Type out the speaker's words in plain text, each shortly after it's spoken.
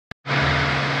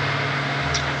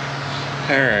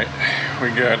Alright, we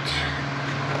got,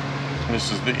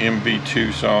 this is the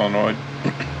MV2 solenoid,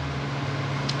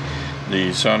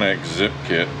 the Sonax zip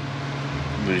kit,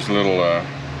 these little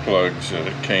plugs that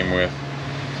it came with.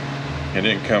 It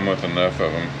didn't come with enough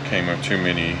of them, it came with too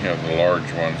many of the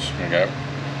large ones. I got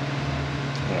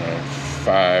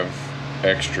 5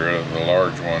 extra of the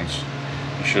large ones.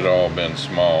 It should have all been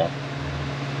small.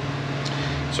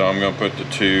 So I'm going to put the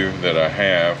 2 that I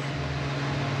have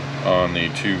on the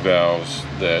 2 valves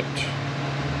that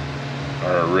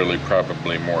are really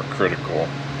probably more critical,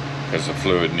 because the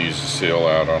fluid needs to seal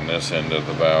out on this end of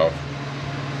the valve.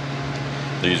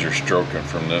 These are stroking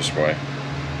from this way.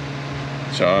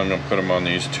 So I'm going to put them on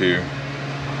these 2.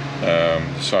 The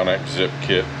Sonax zip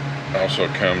kit also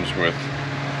comes with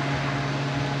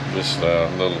this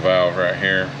little valve right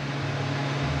here.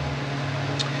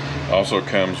 Also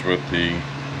comes with the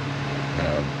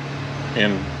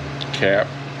end cap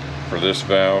for this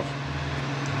valve.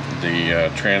 The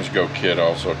Transgo kit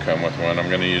also come with one. I'm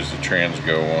going to use the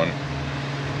Transgo one.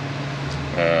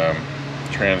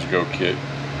 Transgo kit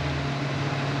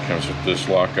comes with this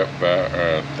lockup valve.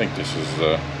 I think this is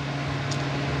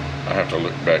I have to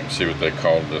look back and see what they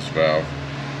called this valve.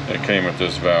 It came with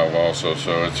this valve also,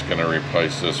 so it's going to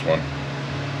replace this one.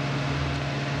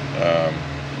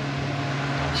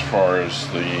 As far as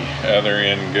the other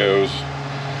end goes,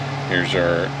 here's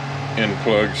our end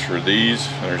plugs for these.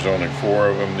 There's only 4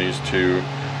 of them. These 2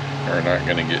 are not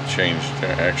going to get changed.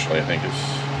 Actually, I think it's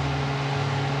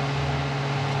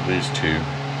these 2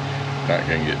 not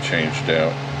going to get changed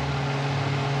out.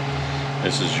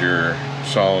 This is your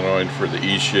solenoid for the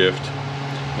E-shift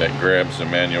that grabs the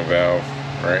manual valve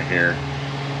right here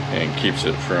and keeps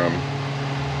it from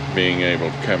being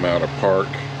able to come out of park.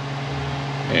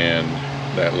 And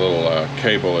that little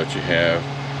cable that you have,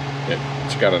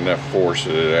 it's got enough force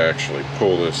that it actually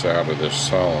pull this out of this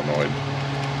solenoid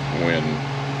when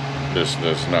this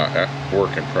is not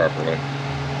working properly.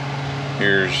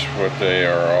 Here's what they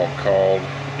are all called: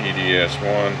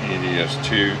 EDS1,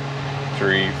 EDS2,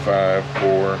 3, 5,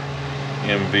 4,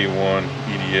 MV1,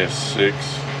 EDS6,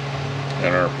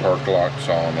 and our park lock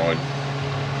solenoid.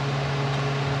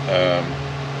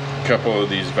 A couple of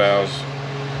these valves,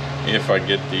 if I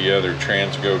get the other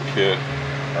Transgo kit,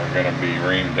 are going to be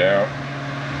reamed out.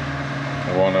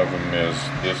 One of them is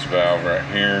this valve right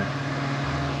here.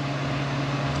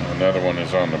 Another one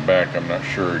is on the back. I'm not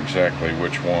sure exactly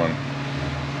which one,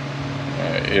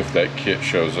 if that kit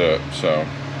shows up. So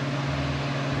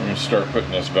I'm going to start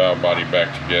putting this valve body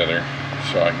back together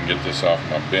so I can get this off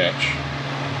my bench.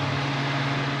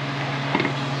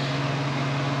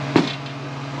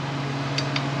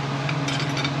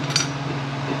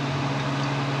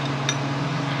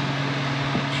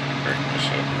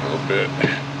 Bit.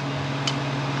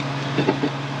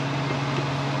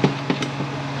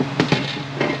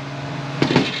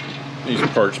 These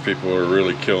parts people are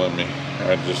really killing me.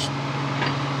 I just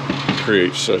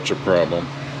create such a problem.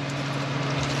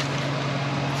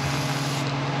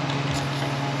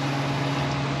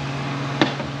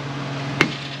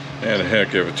 I had a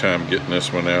heck of a time getting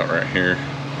this one out right here,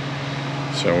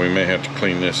 so we may have to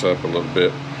clean this up a little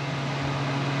bit.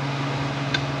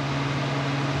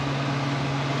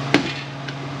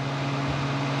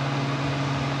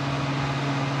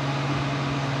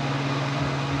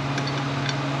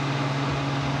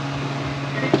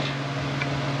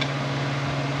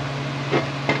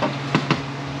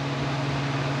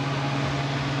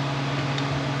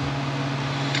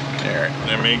 Alright,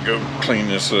 let me go clean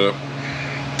this up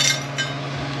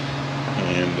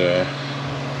and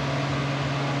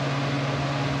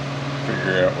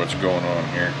figure out what's going on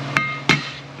here.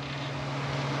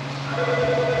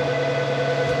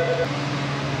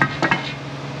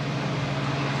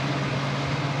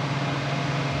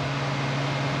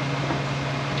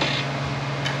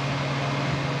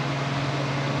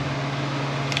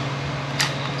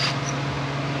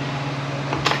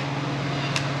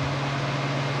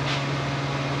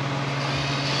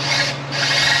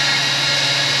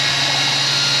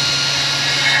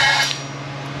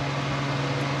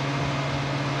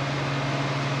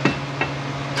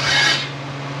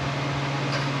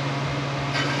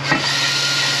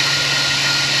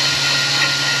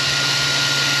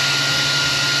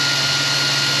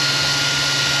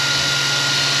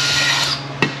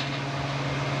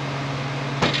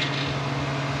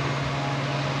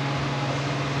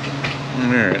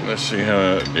 Alright, let's see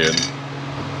how it did.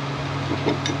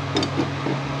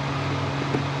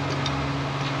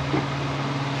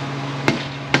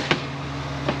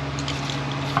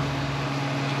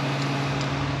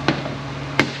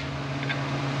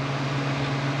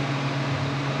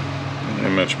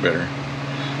 Much better.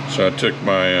 So I took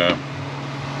my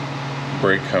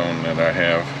brake hone that I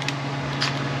have,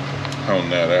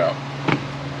 honed that out.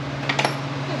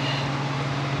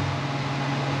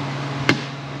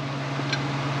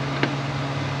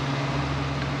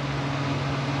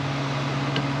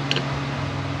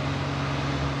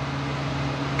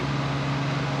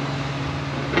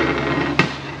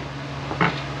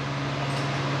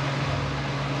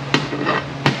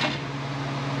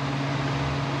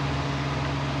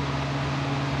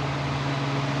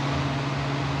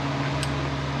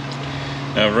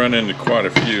 Now, I've run into quite a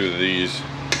few of these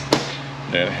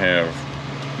that have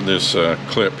this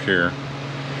clip here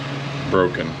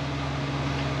broken.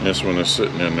 This one is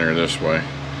sitting in there this way,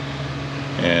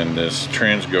 and this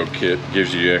Transgo kit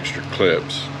gives you extra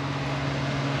clips.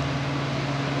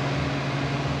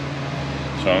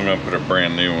 So I'm going to put a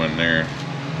brand new one there,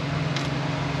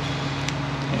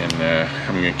 and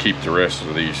I'm going to keep the rest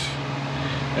of these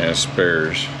as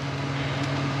spares.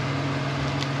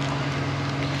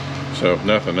 So if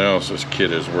nothing else, this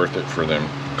kit is worth it for them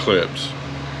clips.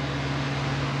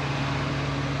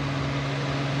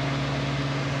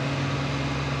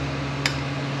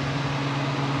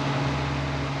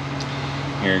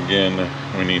 Here again,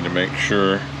 we need to make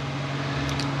sure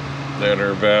that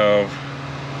our valve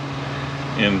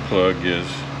end plug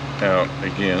is out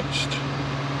against.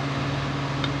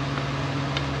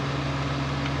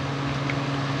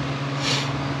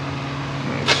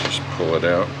 Let's just pull it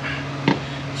out.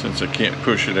 Since I can't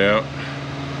push it out.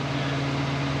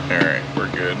 Alright,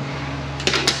 we're good.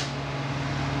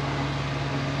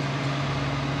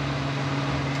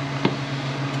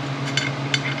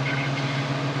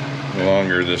 The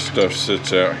longer this stuff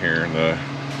sits out here, the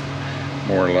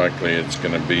more likely it's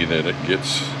going to be that it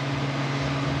gets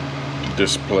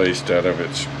displaced out of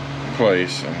its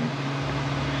place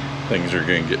and things are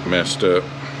going to get messed up.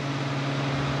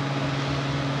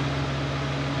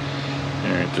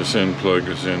 Alright, this end plug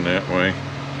is in that way.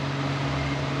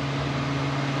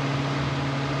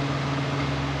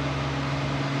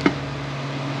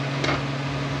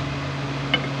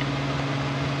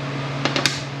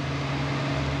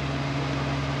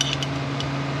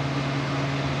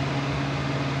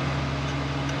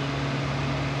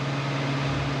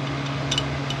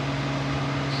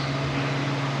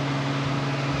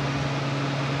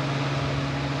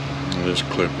 This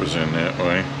clip was in that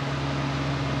way.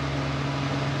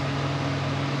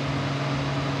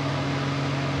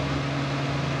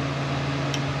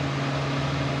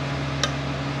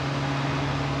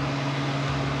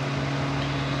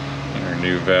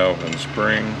 New valve and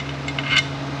spring.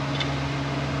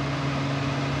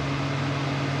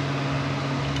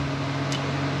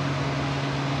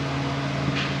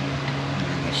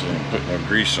 So I didn't put no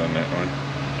grease on that one.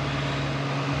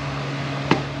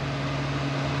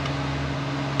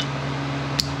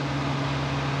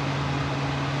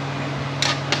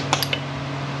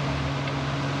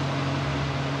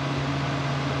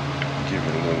 Give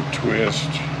it a little twist.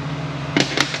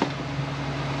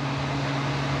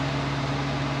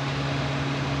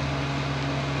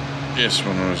 This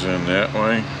one was in that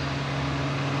way.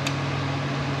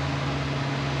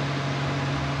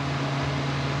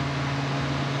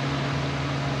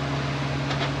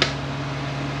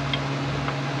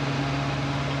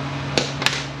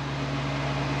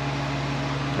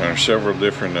 There are several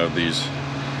different of these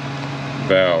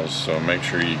valves, so make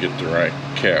sure you get the right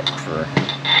cap for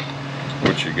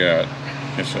what you got.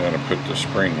 Guess I ought to put the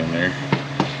spring in there.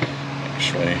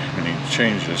 Actually, we need to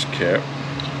change this cap.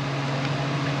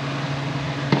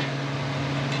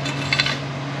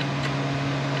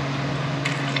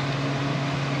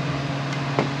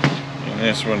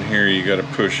 This one here you got to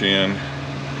push in,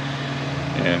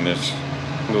 and this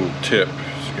little tip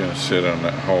is going to sit on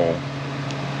that hole.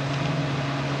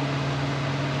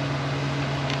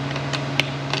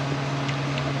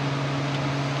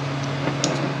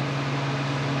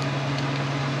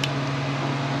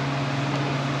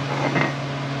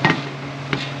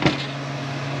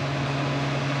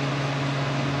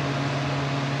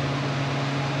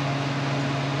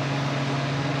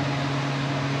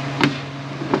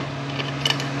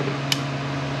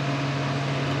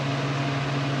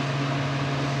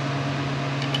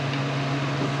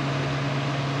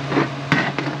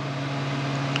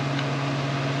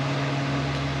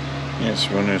 This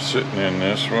one is sitting in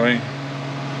this way.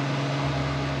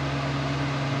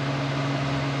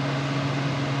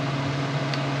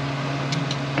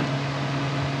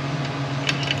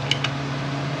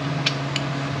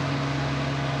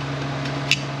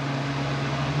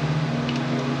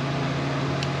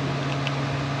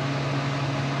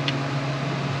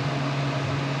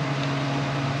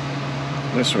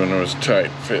 This one was tight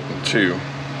fitting too.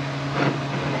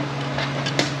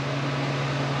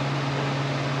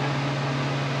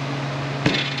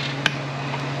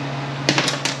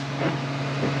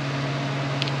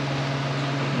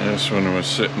 This one was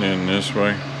sitting in this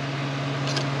way.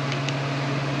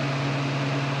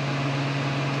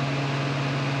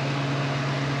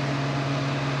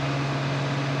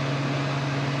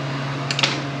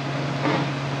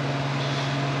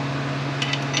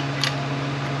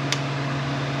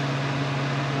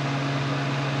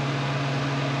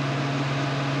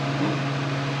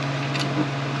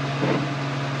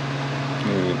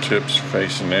 Little tips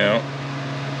facing out.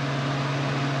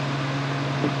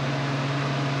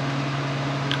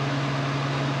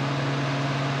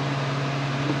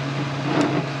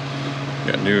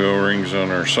 Got new O-rings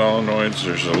on our solenoids.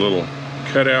 There's a little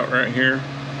cutout right here.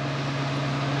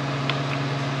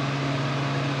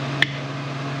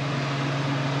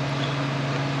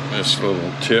 This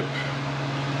little tip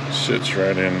sits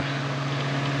right in.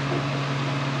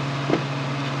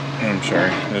 I'm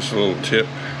sorry, this little tip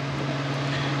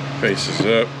faces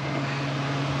up.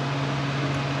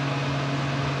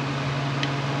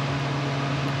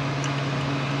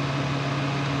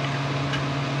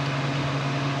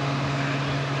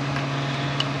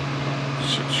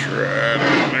 Sits right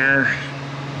in there.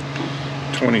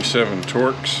 27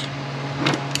 torques.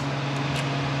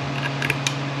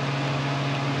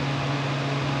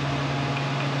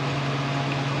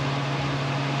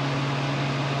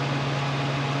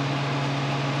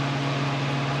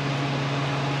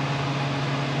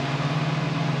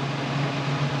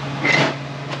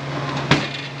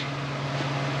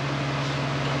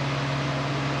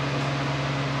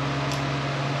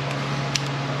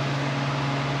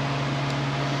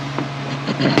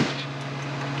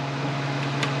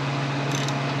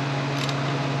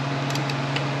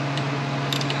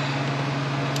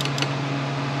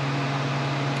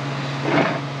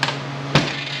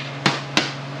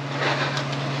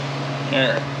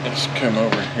 Alright, let's come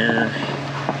over here,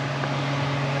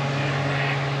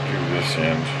 do this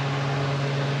end.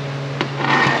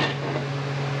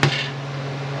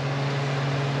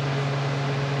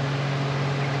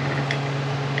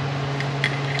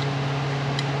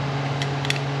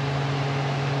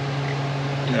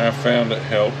 I found it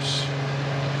helps.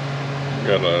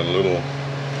 Got a little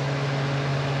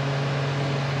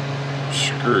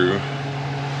screw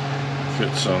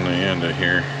fits on the end of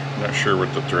here. Not sure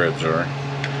what the threads are.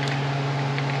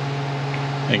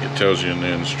 I think it tells you in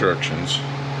the instructions.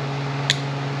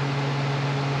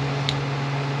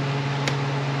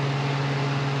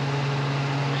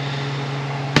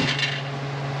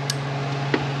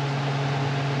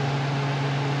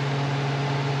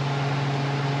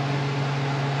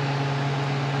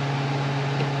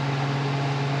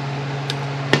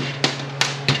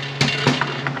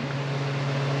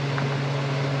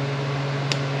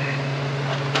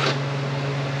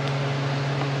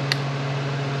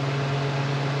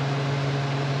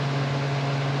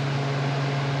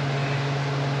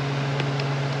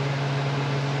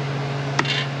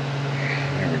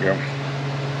 Go.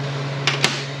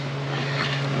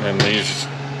 And these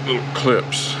little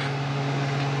clips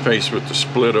face with the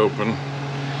split open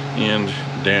end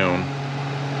down,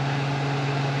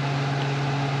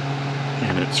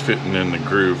 and it's fitting in the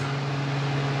groove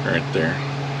right there.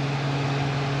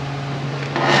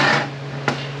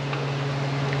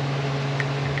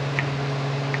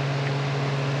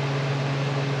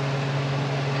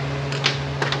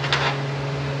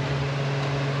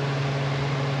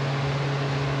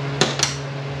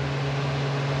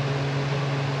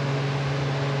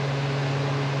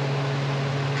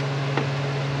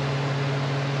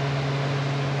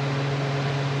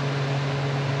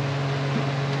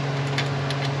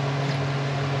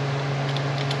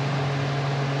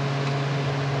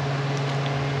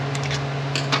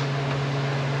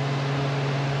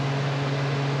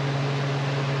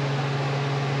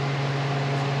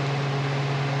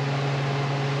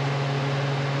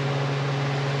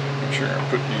 Sure I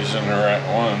put these in the right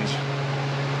ones.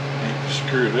 Ain't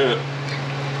screwed up.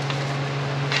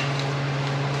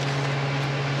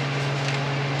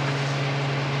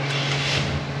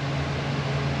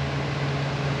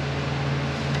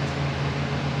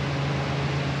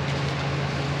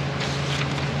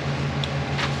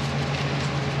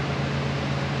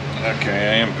 Okay,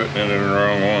 I am putting it in the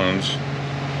wrong ones.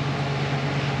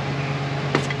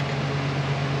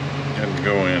 Had to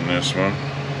go in this one.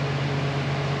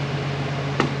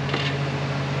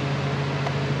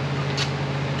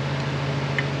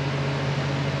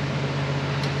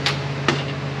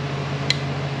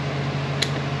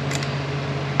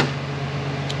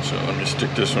 So let me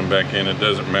stick this one back in. It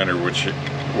doesn't matter which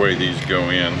way these go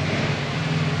in.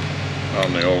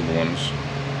 on the old ones.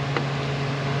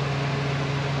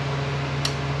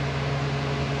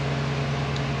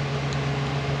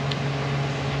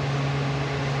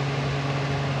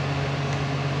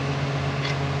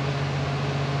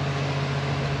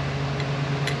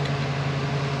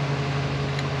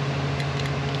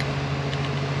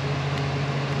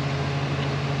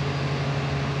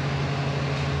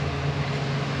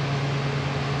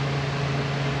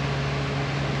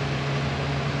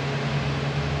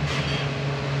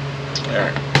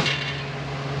 Alright.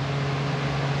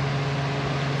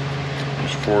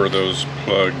 There's 4 of those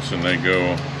plugs and they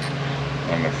go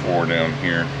on the 4 down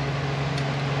here.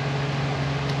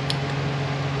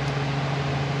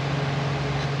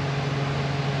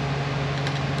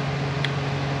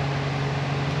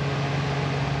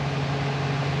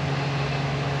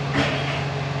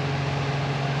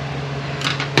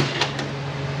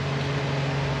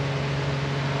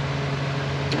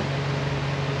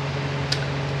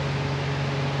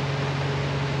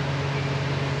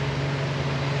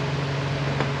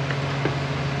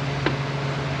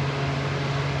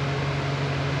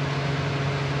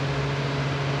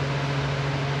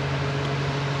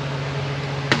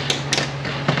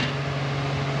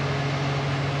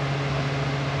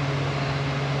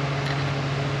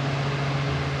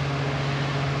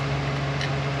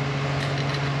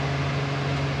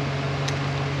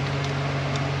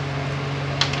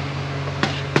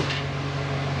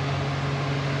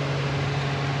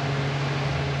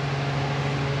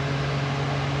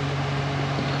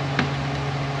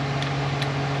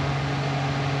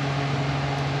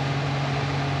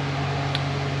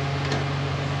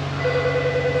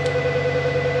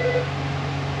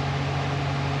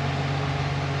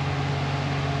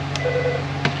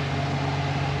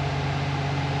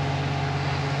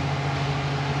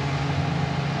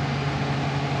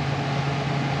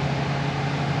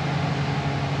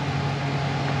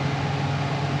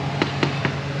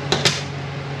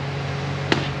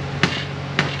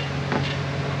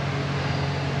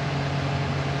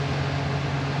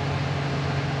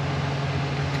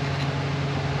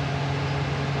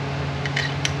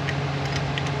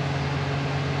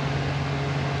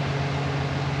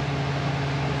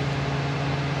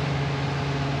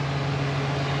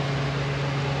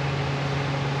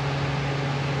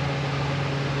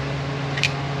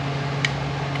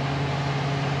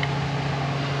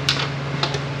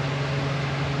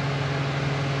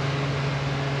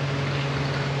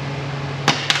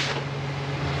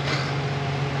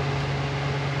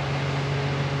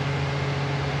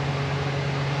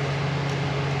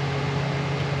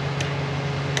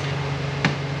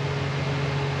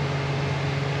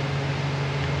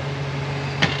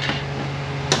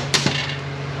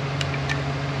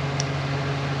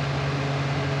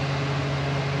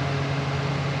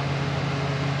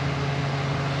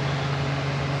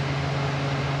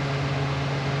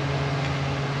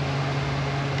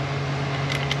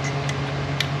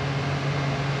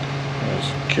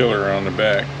 Killer on the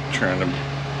back trying to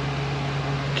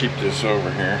keep this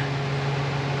over here.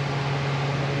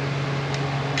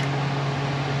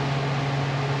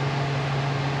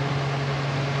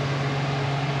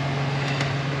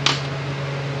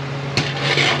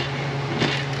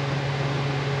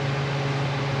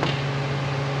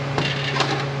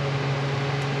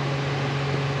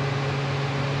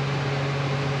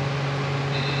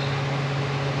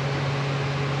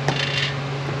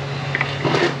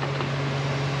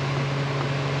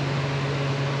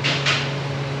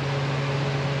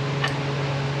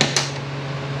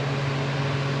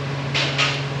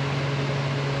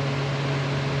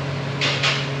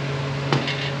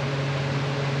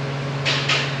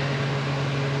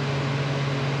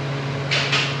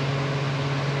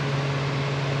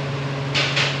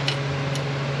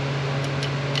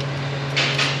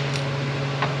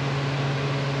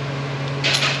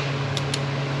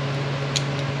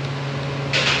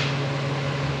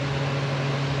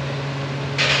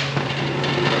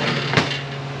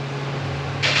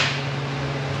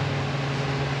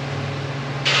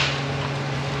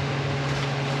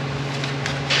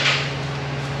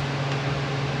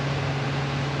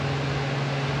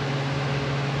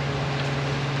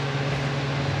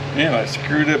 And I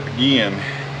screwed up again.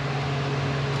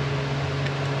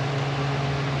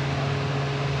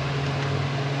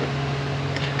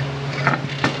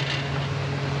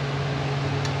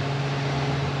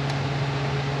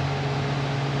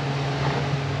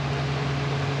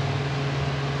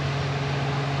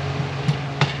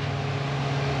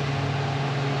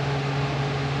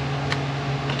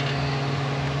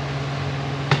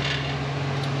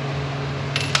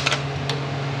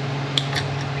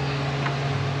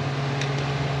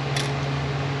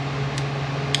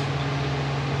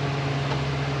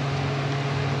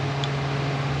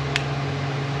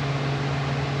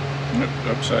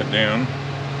 upside down.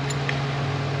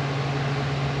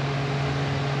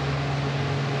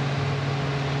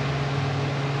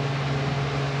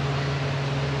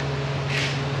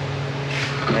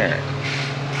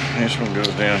 Alright, this one goes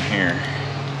down here.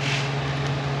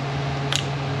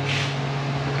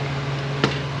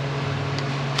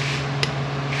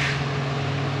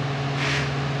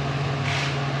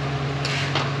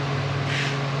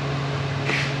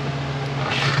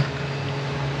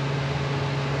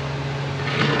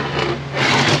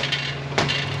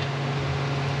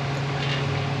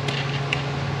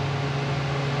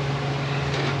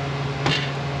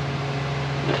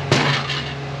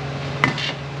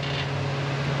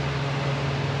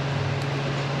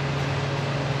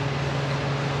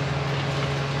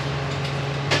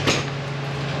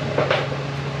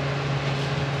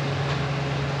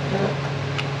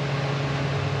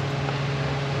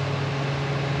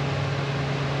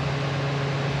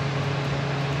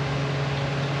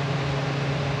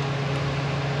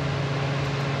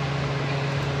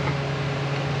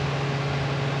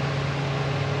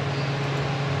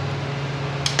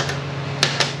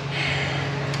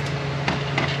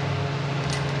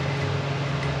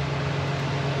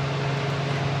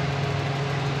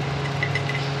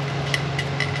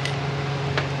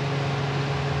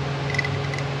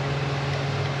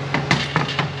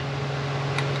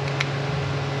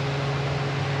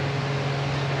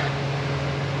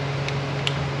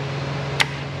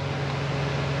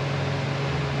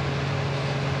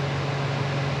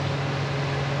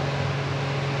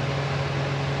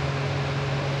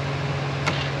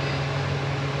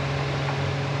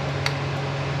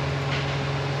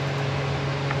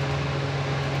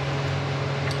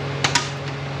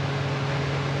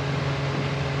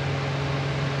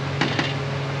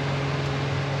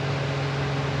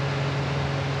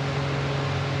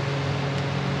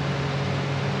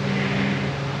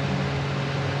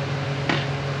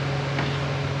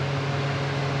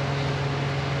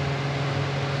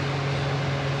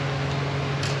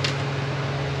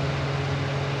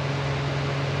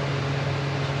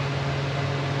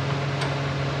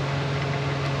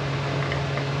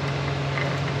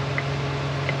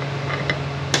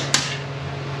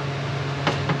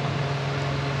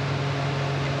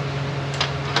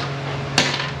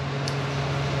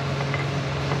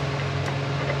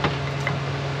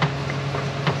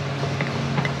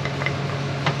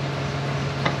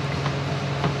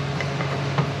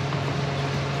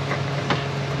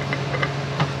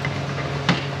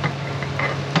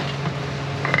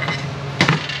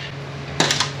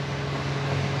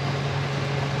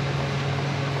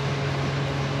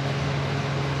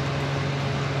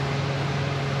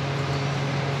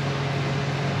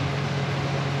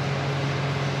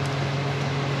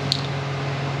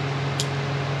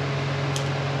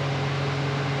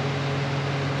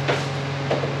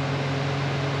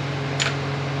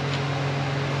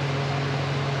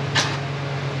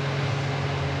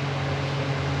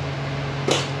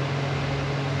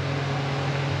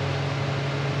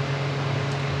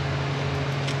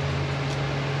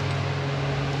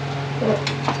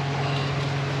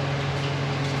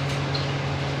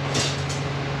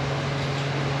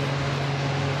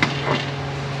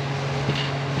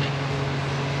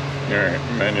 Alright,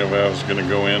 manual valve is going to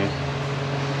go in.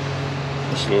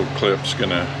 This little clip's going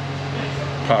to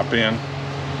pop in.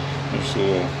 This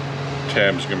little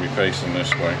tab's going to be facing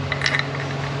this way.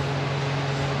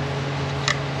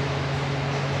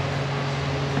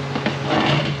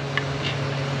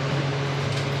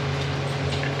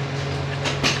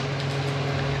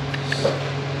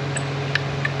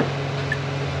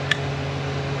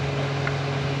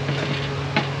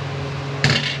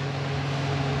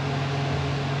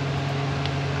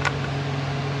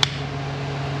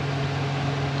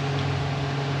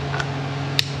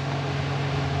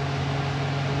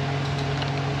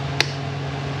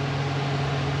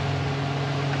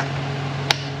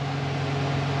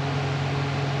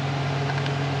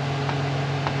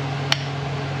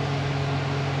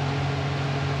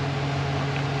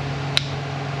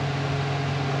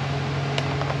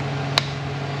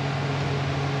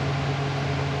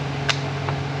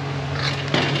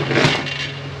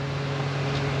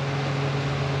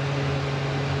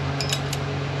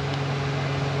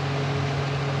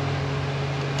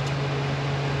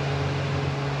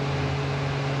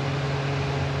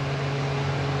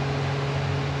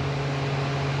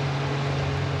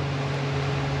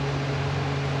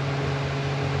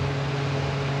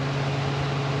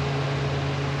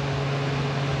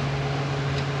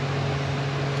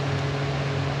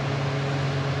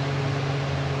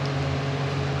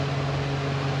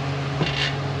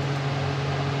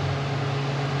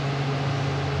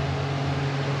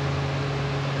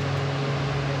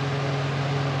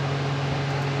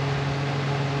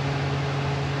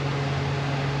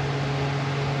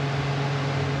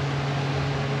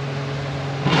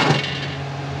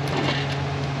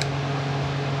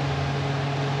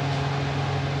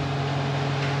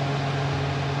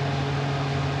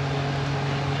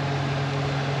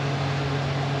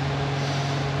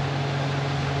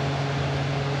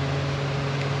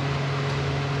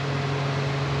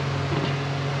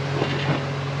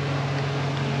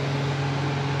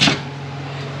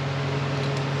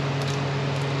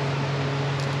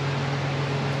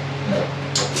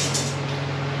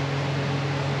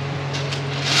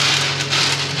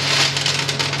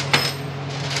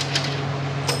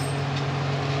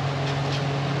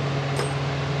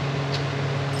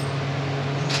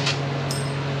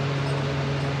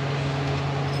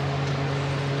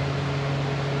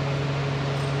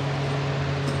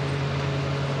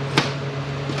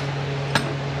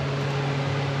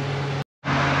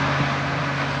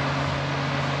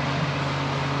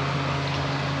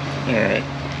 Alright,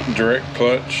 direct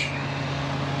clutch.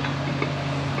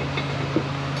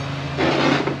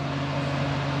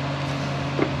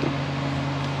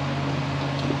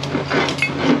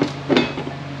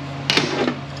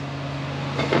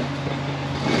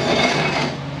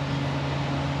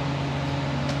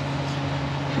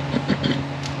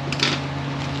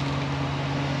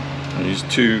 These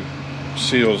two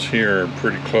seals here are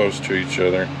pretty close to each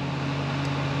other.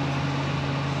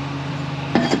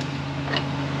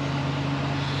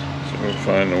 So we'll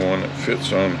find the one that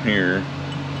fits on here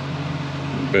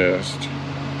best.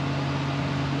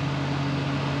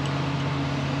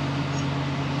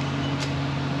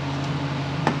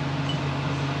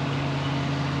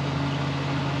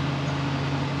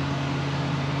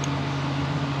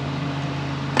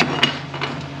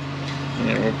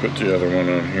 And we'll put the other one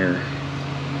on here.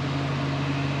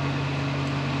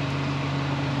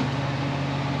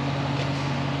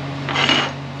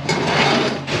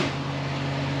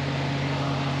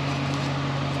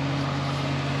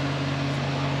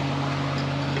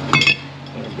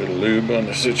 Bit of lube on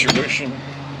the situation.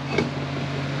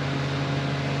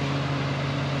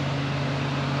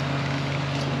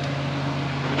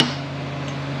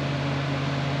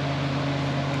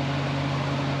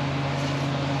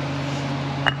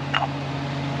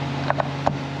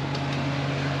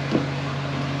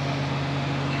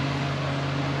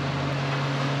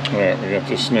 Alright, we got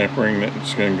this snap ring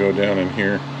that's going to go down in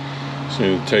here.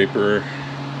 See the taper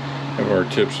of our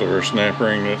tips of our snap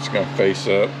ring that's going to face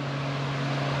up.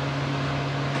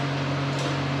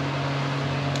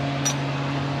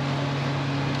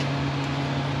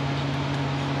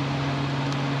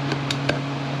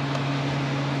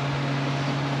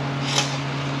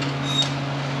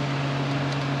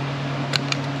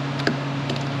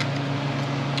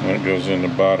 That goes in the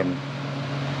bottom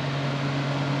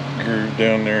groove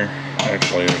down there.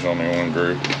 Actually, there's only one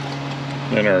groove.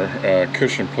 Then our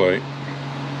cushion plate,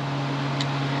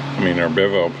 our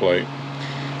bevel plate,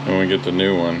 when we get the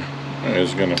new one,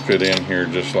 is going to fit in here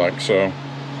just like so.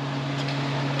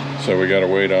 So we got to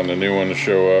wait on the new one to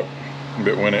show up,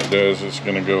 but when it does, it's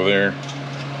going to go there.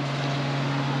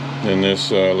 Then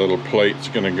this little plate's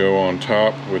going to go on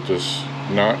top with this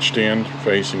notched end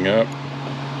facing up.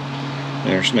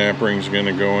 And our snap ring's going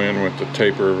to go in with the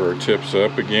taper of our tips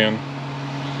up again,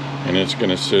 and it's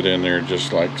going to sit in there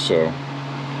just like so.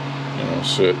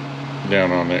 Sit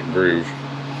down on that groove.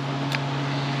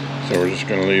 So we're just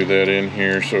going to leave that in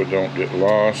here so it don't get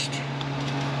lost.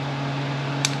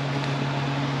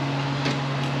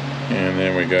 And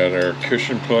then we got our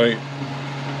cushion plate.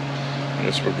 I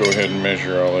guess we'll go ahead and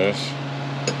measure all this.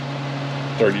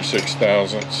 36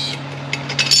 thousandths.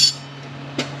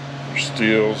 Our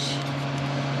steels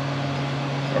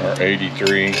are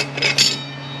 83.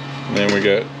 And then we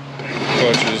got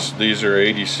clutches. These are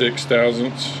 86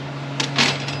 thousandths.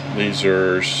 These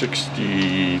are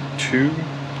 62,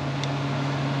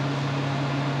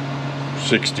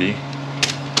 60,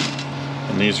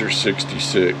 and these are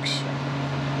 66.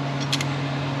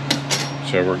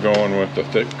 So we're going with the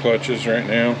thick clutches right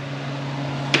now.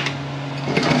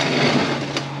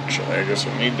 Actually, I guess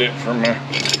I need that for my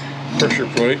pressure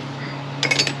plate.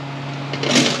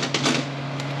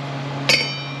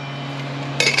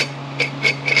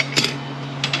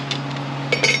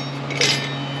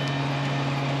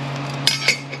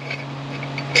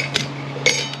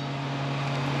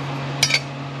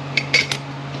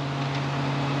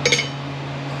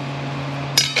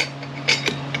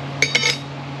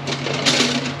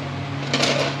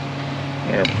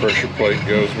 Our pressure plate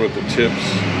goes with the tips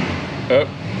up.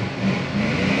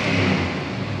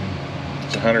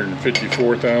 It's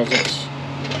 154 thousandths.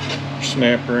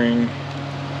 Snap ring,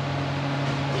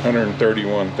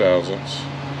 131 thousandths.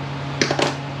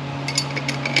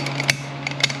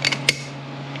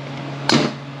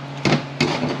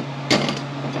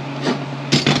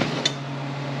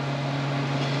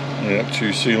 We got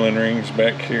two sealing rings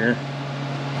back here.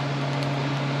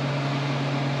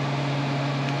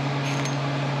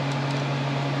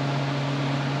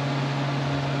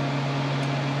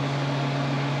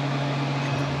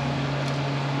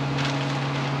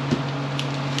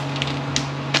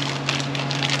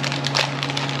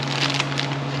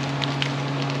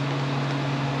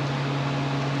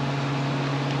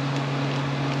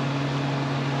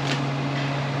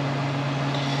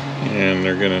 And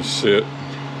they're going to sit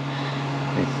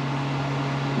with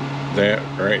that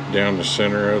right down the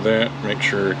center of that. Make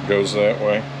sure it goes that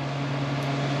way.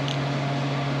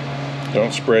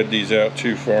 Don't spread these out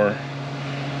too far.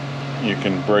 You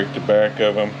can break the back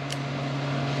of them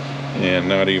and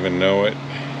not even know it,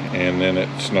 and then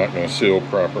it's not going to seal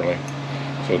properly.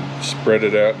 So spread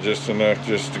it out just enough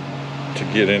just to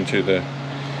get into the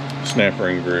snap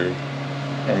ring groove.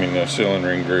 I mean the sealing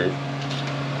ring groove.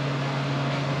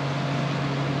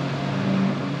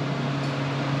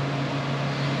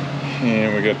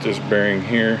 And we got this bearing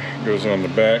here, goes on the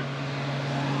back.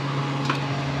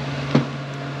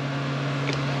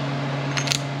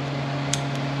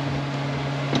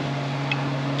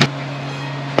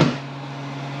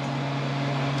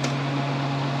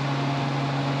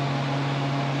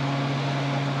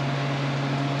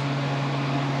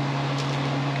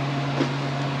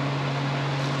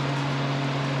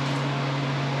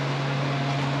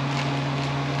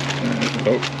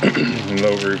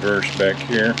 Low reverse back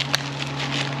here.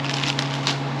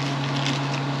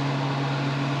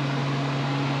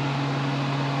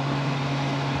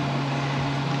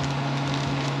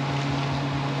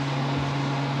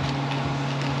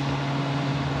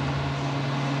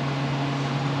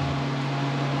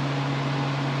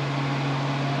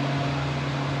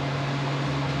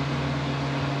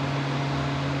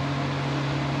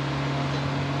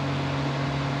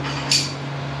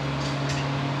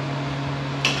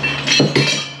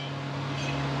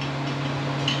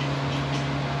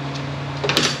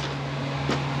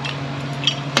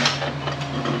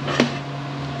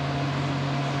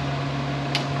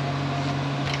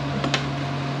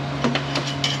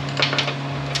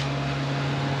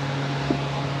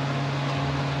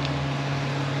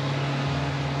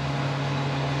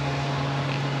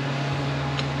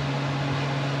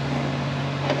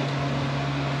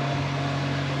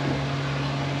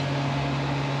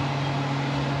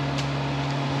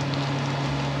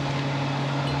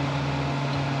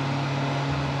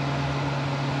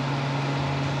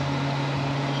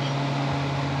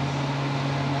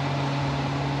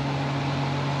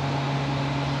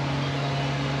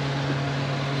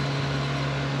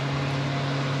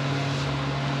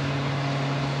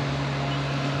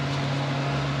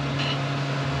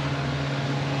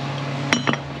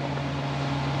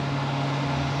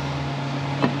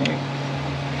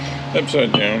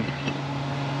 Upside down.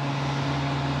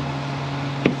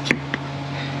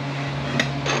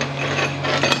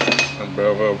 A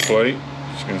bevel plate.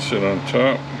 It's going to sit on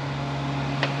top.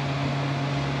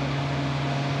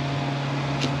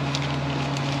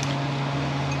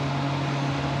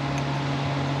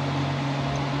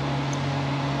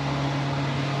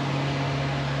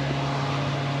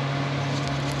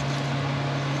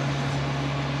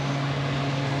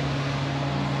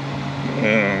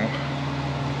 Now,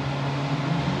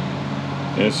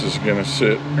 this is going to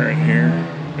sit right here.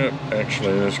 Oh,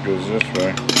 actually, this goes this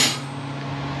way.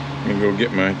 I'm going to go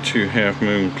get my 2 half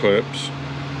moon clips.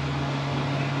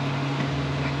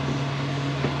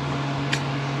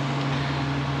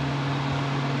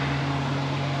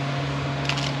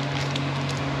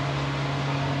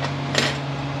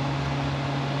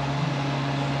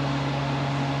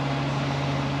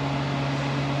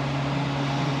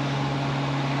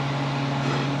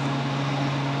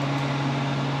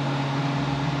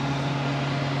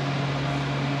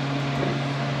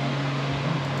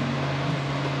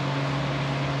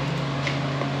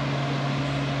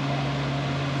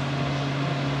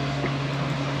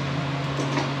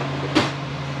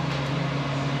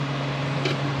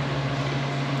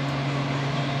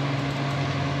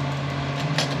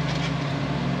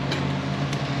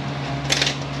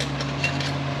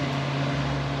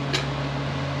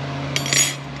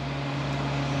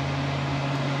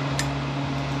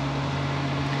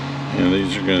 And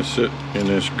these are going to sit in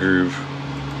this groove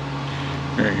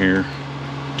right here.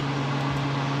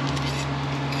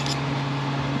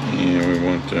 And we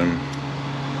want them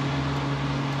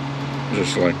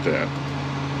just like that.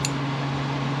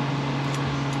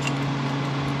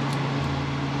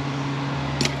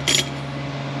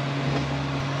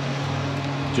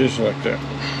 Just like that.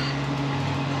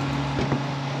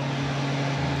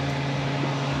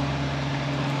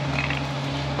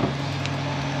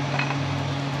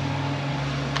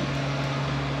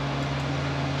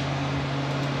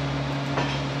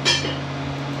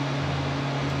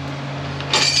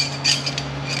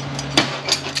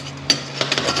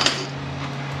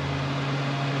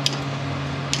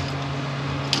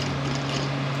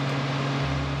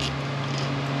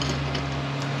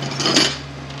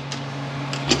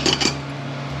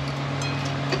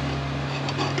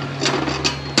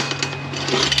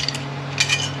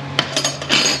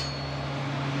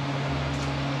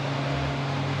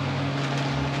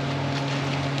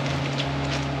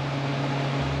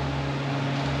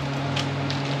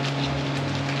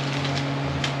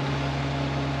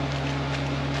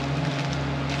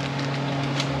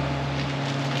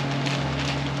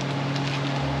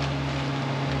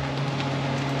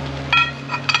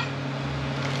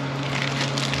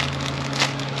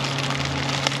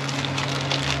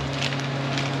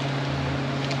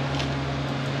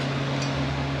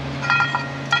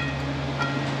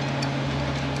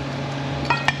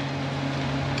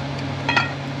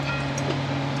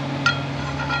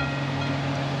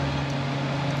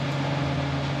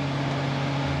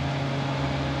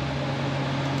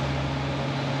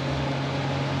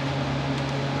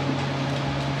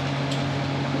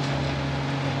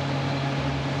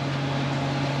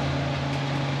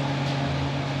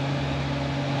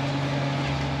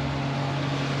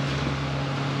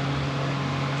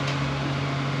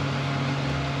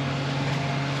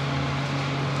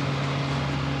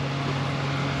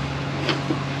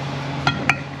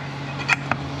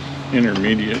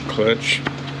 intermediate clutch.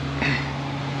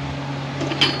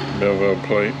 Bevel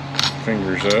plate,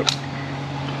 fingers up.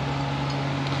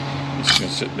 Just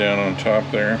gonna sit down on top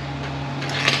there.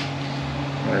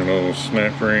 Our little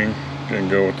snap ring, gonna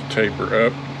go with the taper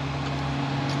up.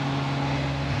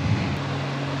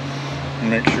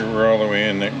 Make sure we're all the way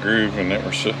in that groove and that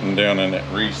we're sitting down in that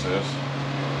recess.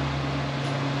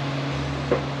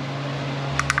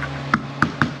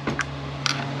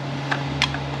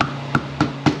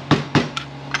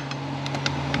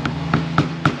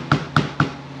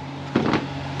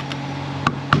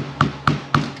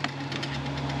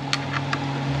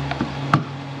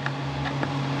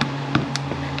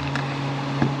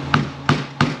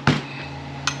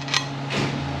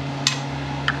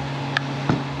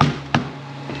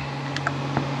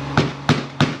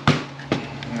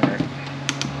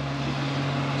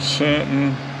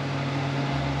 Something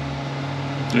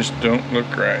just don't look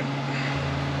right.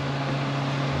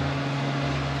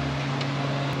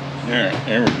 Alright,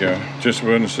 there we go. Just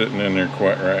wasn't sitting in there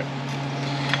quite right.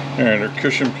 Alright, our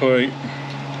cushion plate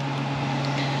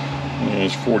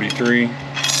is 43.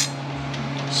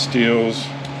 Steels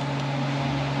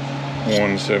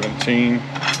 117.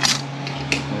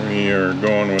 We are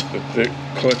going with the thick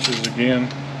clutches again.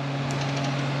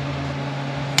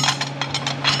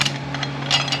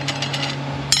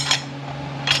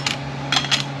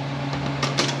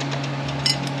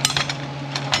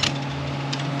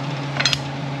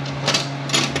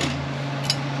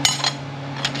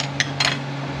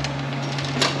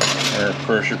 Our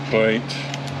pressure plate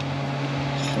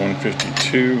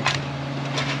 152,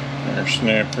 our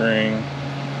snap ring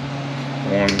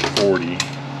 140,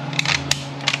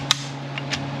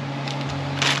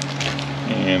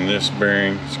 and this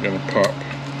bearing is going to pop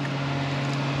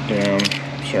down.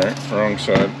 Sorry, wrong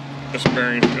side. This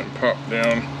bearing is going to pop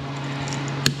down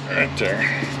right there.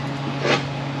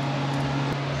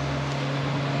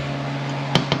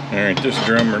 Alright, this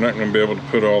drum we're not going to be able to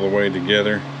put all the way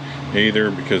together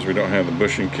either because we don't have the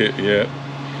bushing kit yet.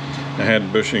 I had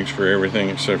bushings for everything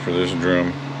except for this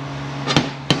drum,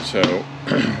 so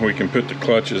we can put the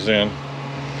clutches in,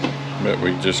 but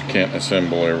we just can't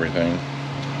assemble everything.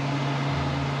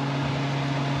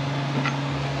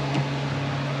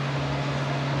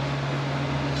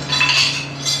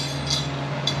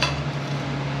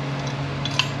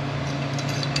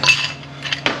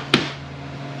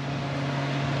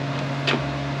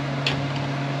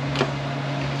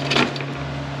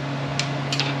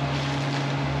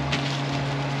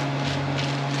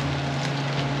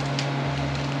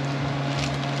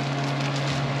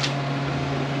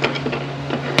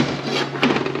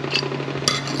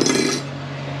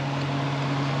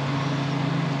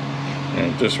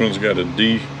 This one's got a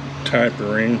D type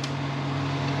of ring.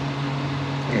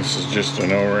 This is just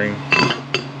an O-ring.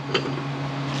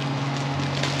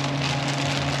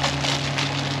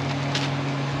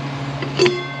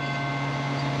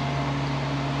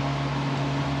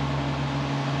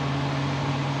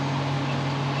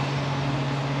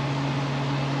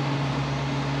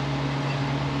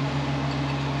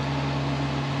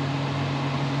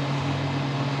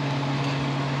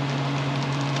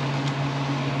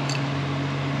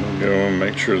 Go and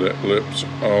make sure that lip's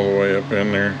all the way up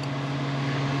in there.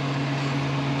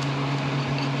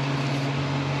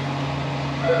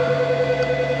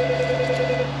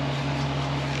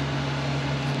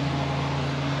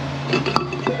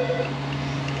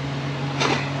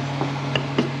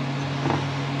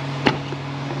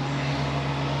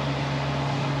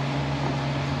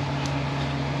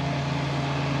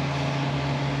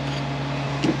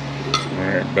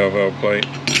 Alright, bevel plate,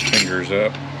 fingers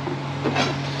up.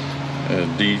 A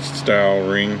D style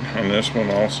ring on this one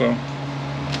also.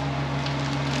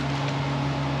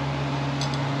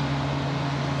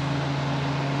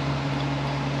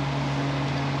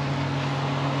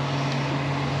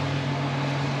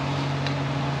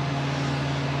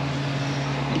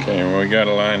 Okay, well, we got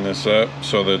to line this up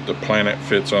so that the planet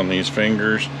fits on these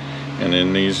fingers and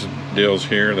in these deals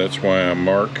here. That's why I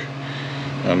mark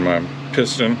on my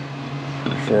piston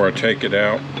before I take it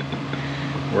out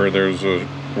where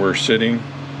we're sitting.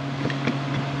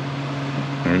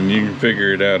 And you can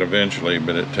figure it out eventually,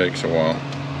 but it takes a while.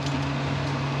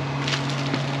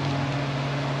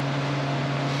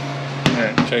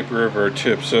 Alright, taper of our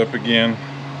tips up again.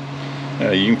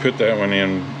 You can put that one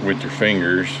in with your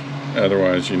fingers.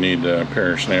 Otherwise, you need a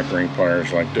pair of snap ring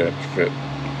pliers like that to fit,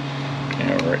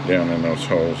 right down in those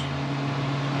holes.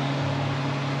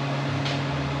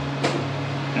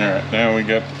 Alright, now we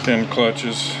got the thin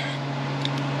clutches.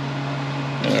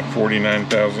 49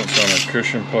 thousandths on our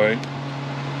cushion plate,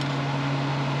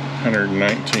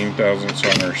 119 thousandths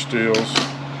on our steels.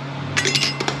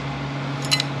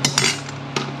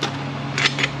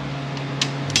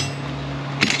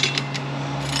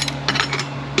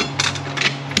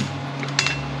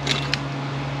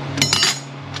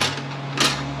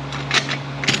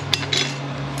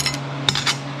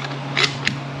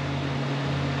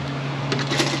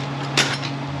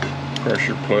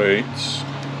 Pressure plates,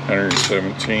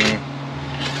 117.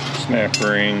 Snap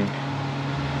ring,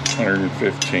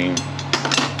 115.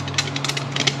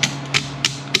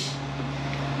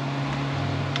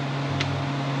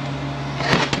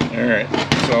 Alright,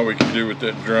 that's all we can do with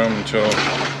that drum until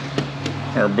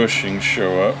our bushings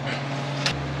show up.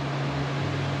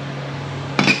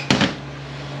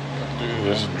 Do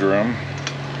this drum.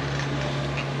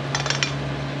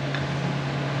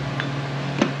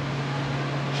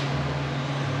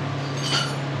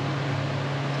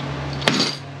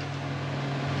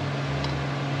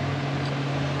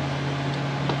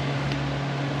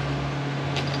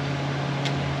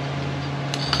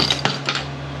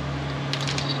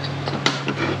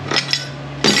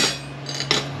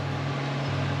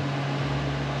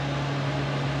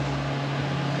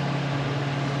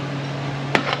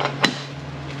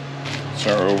 It's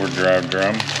our overdrive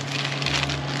drum.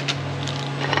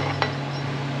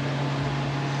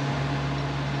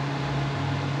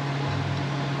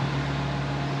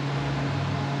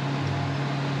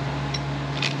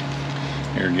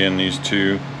 Here again, these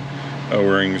two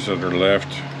O-rings that are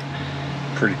left,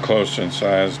 pretty close in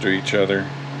size to each other.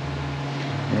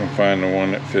 I'm going to find the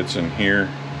one that fits in here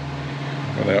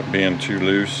without being too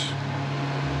loose.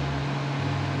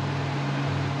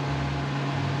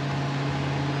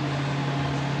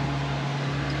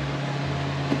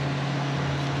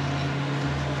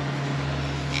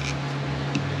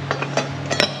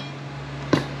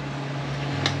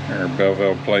 Our bell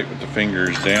valve plate with the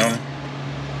fingers down.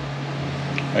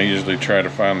 I usually try to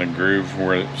find the groove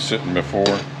where it's sitting before.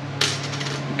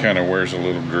 It kind of wears a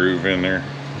little groove in there.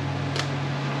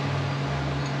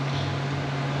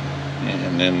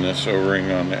 And then this O-ring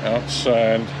on the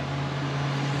outside.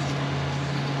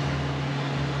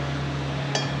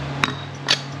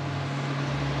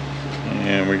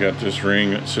 And we got this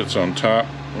ring that sits on top.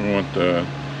 We want the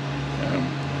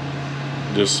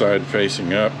this side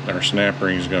facing up. Our snap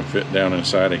ring is going to fit down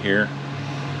inside of here,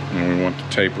 and we want to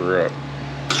taper up.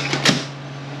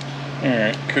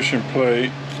 Alright, cushion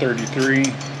plate 33,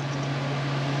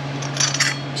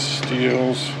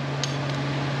 steels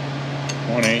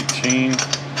 118,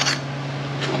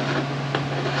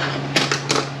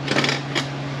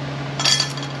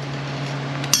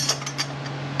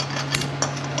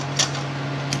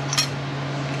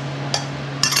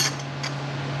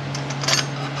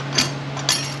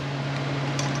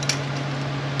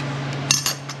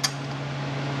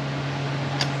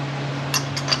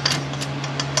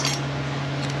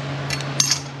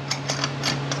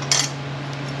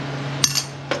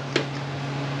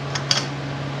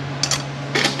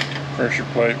 pressure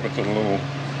plate with the little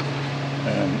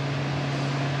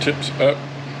tips up,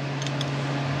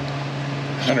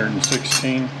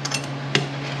 116,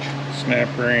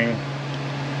 snap ring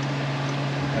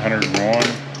 101,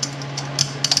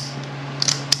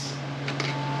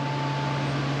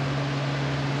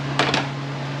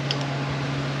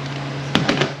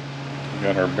 we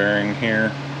got our bearing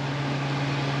here,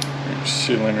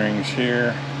 sealing rings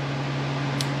here.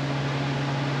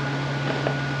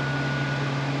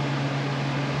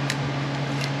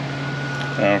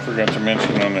 I forgot to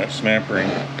mention on that snap ring,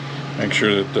 make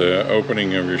sure that the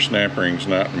opening of your snap ring is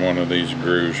not in one of these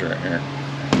grooves right here.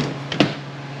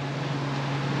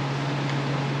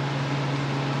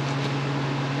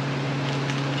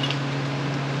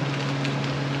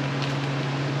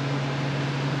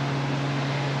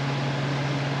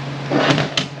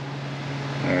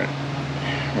 Alright,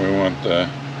 we want the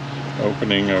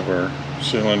opening of our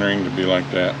sealing ring to be like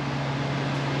that.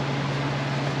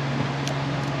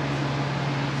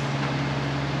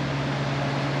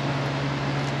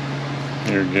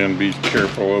 Here again, be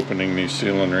careful opening these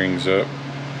sealing rings up.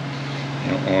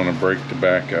 You don't want to break the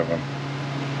back of them.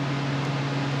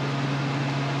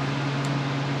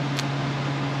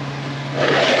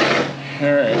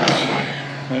 Alright,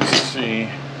 let's see.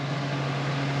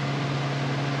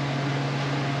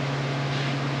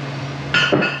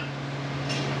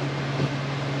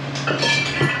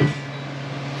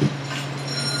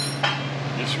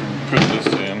 Guess we can put this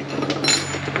in.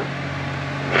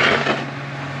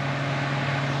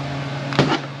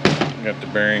 Got the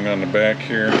bearing on the back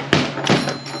here.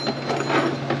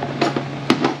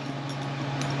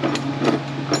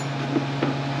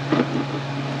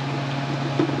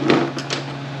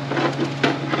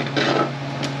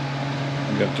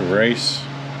 Got the race.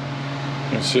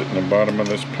 It's sitting in the bottom of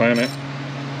this planet.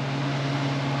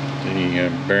 The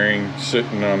bearing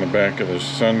sitting on the back of the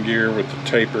sun gear with the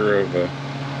taper of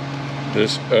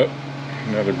this up.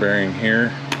 Another bearing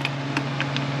here.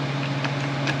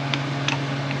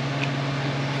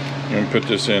 I'm going to put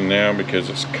this in now because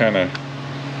it's kind of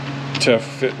tough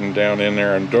fitting down in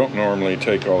there. I don't normally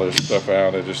take all this stuff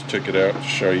out. I just took it out to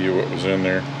show you what was in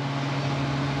there.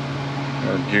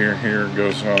 Our gear here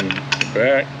goes on the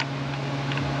back,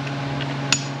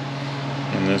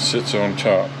 and this sits on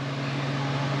top.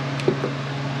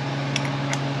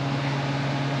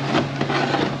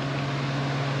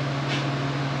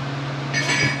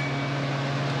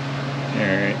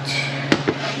 Alright,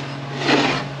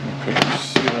 put the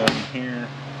seal in here.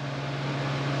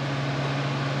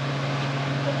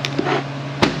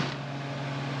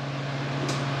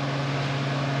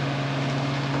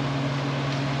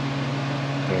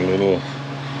 The little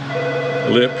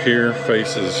lip here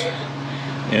faces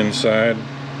inside.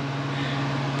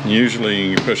 Usually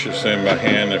you can push this in by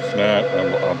hand. If not,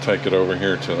 I'll take it over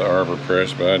here to the arbor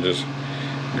press, but I just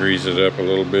grease it up a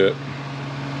little bit.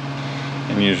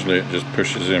 And usually it just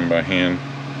pushes in by hand.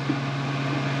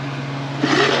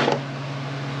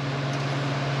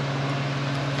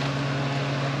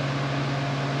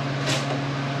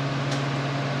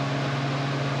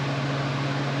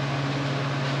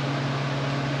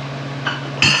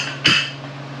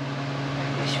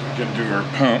 Guess we can do our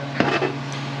pump.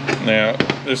 Now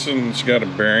this one's got a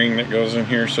bearing that goes in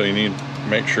here, so you need to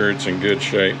make sure it's in good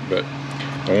shape, but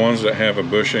the ones that have a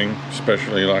bushing,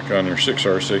 especially like on your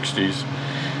 6R60s,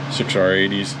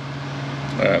 6R80s,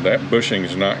 that bushing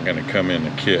is not going to come in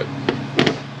the kit.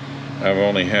 I've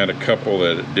only had a couple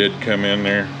that it did come in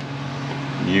there.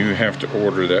 You have to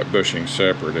order that bushing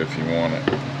separate if you want it.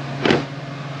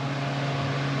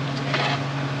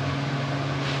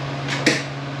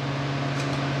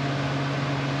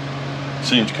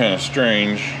 Seems kind of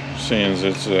strange, seeing as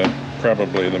it's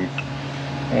probably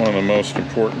one of the most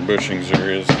important bushings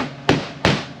there is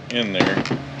in there,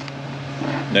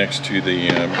 next to the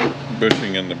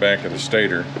bushing in the back of the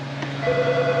stator.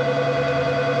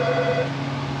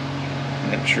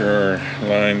 Make sure our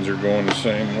lines are going the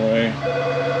same way.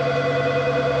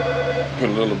 Put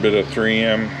a little bit of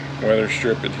 3M weather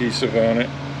strip adhesive on it.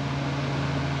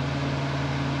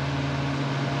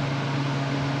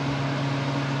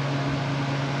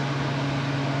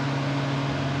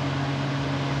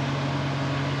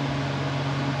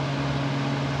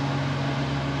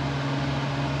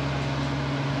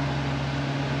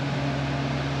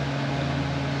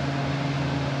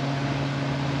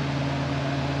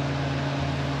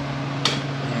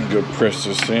 Go press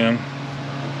this in.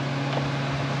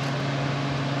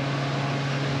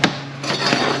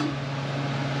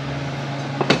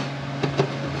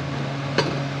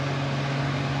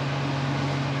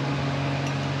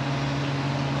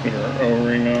 Put our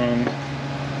O-ring on.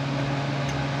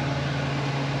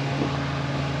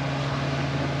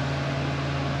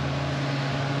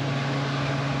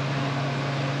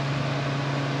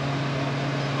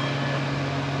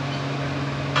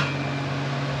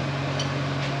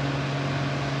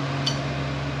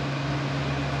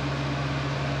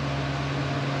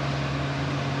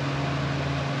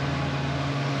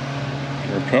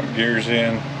 Pump gears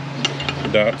in,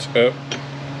 dots up,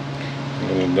 a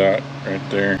little dot right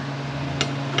there,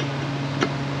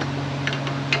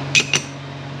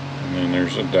 and then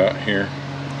there's a dot here,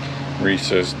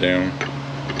 recessed down.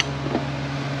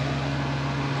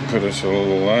 Put us a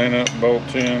little line up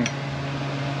bolt in.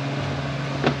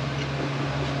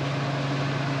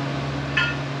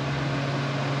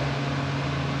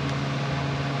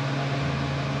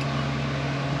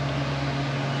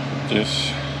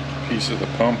 This piece of the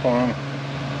pump on.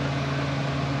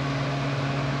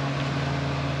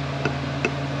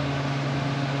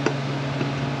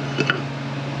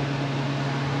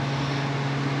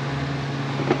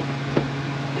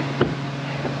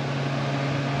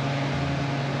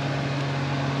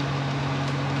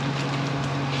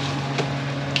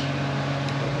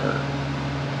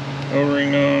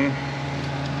 O-ring on.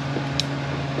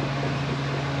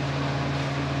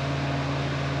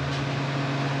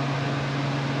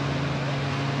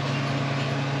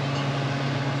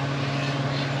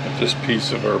 This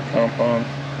piece of our pump on.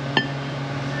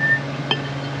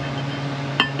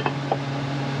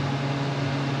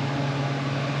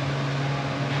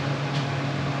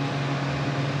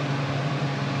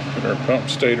 Put our pump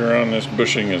stator on. This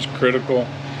bushing is critical.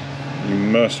 You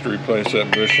must replace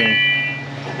that bushing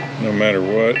no matter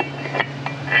what.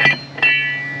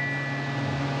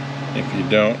 If you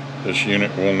don't, this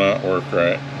unit will not work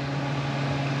right.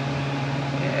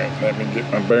 Alright, let me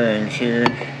get my bearings here.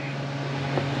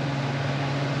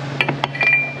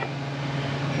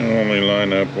 I'll only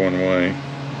line up one way.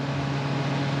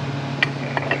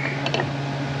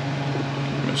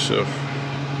 Get myself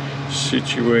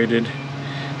situated,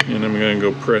 and I'm going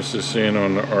to go press this in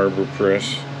on the arbor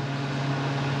press.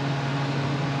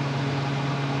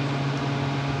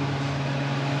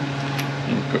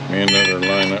 And put me another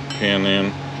lineup pin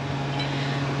in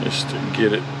just to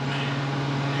get it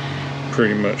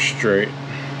pretty much straight.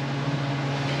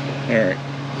 Alright.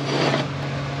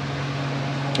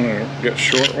 Got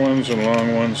short ones and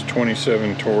long ones,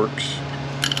 27 torques.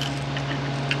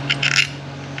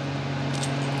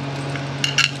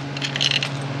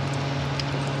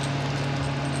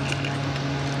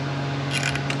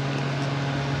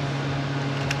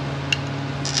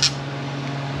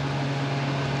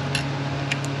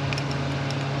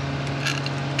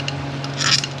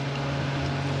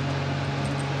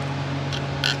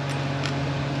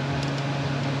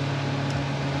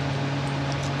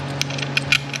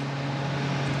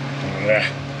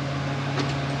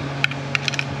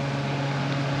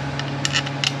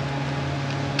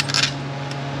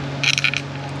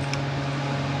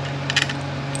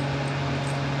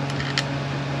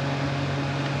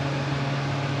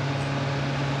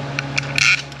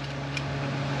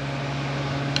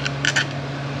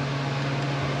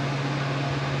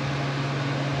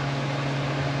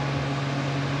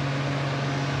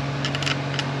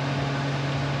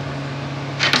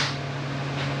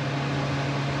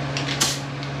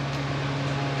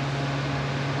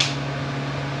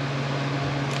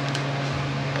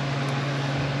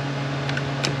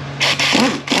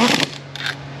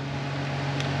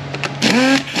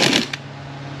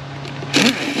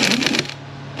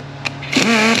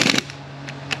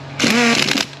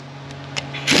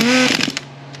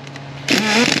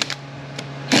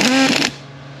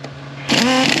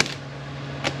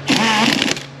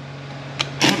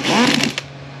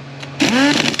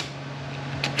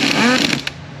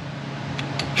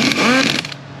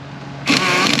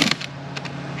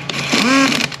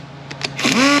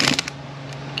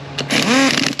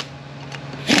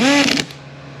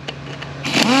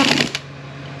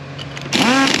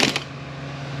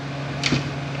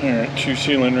 Alright, 2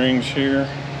 sealing rings here.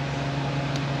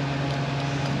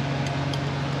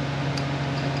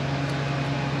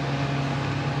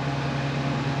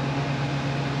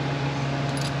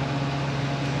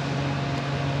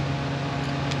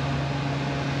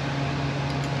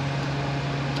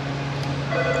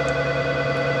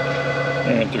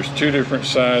 Alright, there's 2 different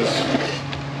size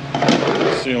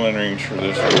sealing rings for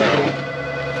this drum.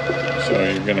 So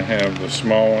you're going to have the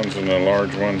small ones and the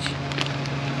large ones.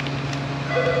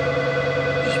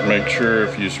 Just make sure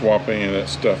if you swap any of that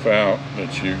stuff out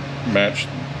that you match,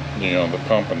 you know, the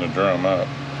pump and the drum up.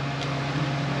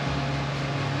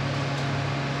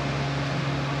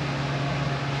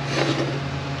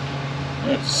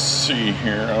 Let's see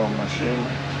here on my shim.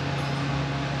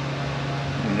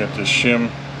 We got the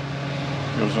shim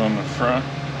goes on the front.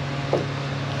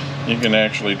 You can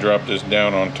actually drop this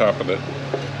down on top of the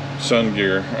sun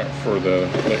gear for the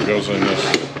that goes in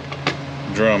this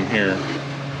drum here.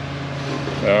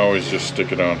 I always just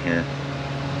stick it on here.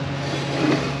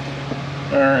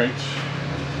 Alright.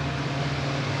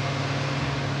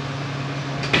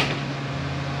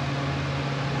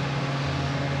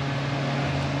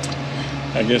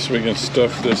 I guess we can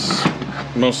stuff this,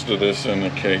 most of this in the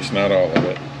case, not all of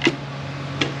it.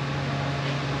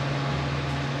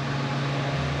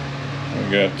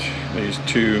 We got these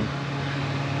 2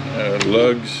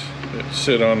 lugs that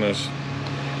sit on this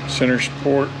center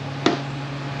support.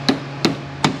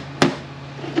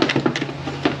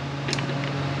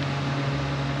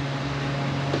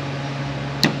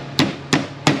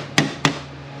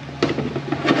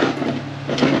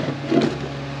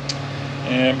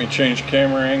 And let me change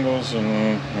camera angles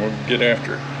and we'll get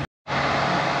after it.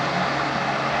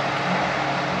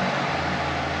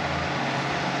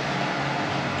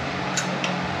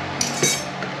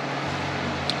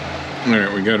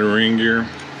 Alright, we got a ring gear.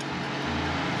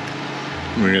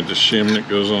 We got the shim that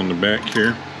goes on the back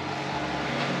here.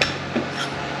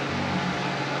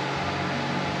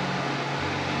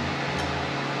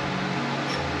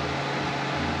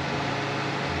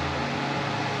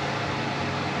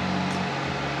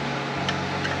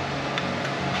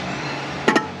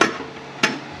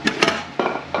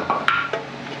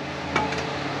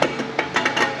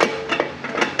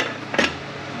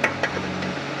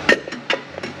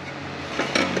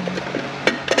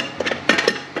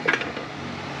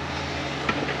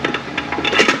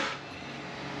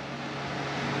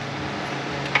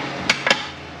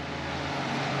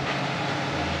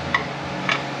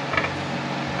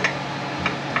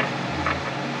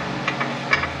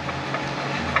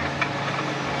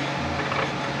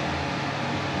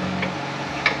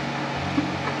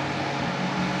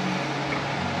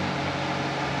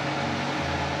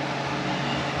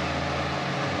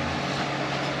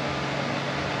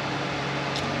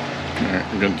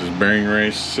 Alright, we got this bearing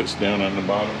race, sits down on the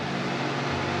bottom.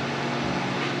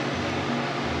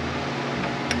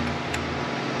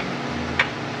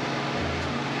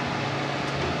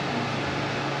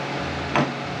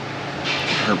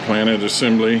 our planet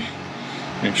assembly.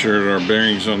 Make sure that our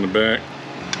bearings on the back.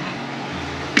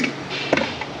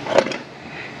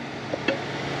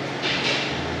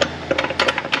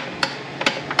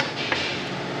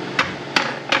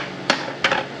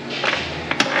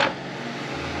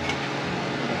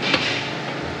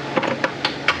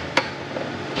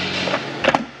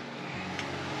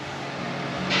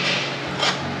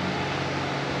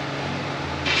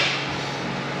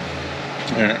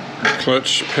 Our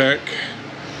clutch pack,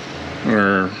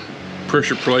 our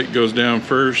pressure plate goes down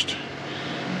first.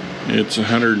 It's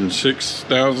 106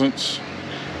 thousandths.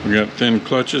 We got thin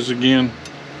clutches again.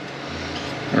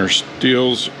 Our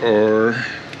steels are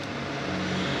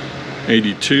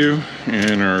 82,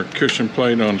 and our cushion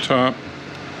plate on top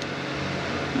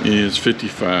is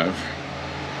 55.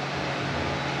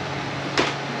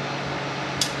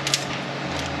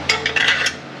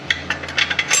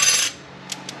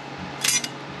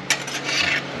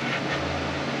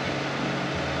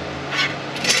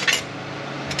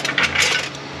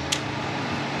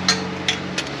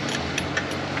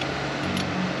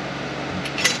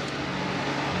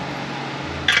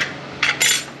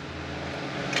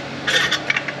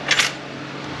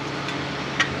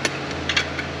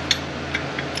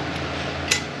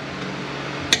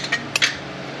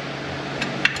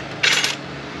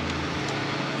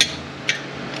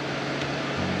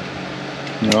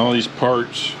 And all these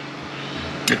parts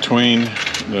between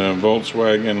the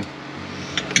Volkswagen,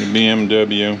 the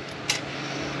BMW,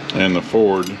 and the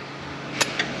Ford,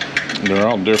 they're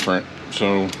all different,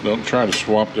 so don't try to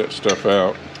swap that stuff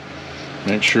out.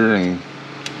 Make sure and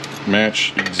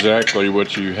match exactly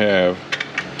what you have,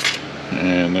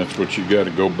 and that's what you got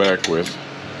to go back with.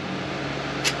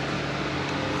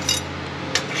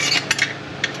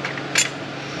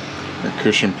 Our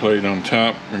cushion plate on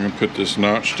top, we're going to put this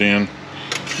notched in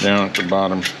down at the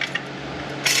bottom.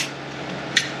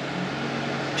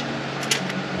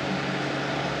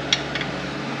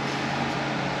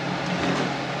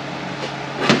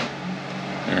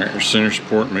 Alright, our center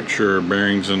support, make sure our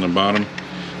bearings in the bottom.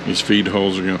 These feed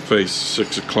holes are going to face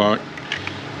 6 o'clock.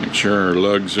 Make sure our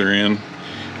lugs are in.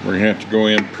 We're going to have to go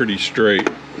in pretty straight.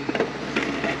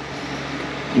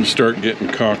 You start getting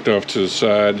cocked off to the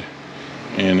side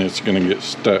and it's going to get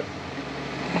stuck.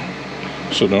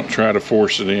 So don't try to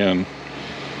force it in.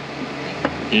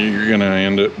 You're going to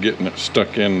end up getting it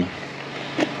stuck in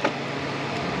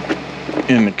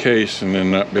the case and then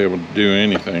not be able to do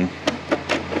anything.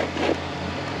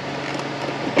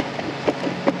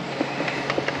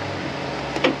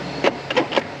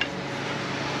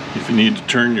 If you need to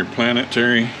turn your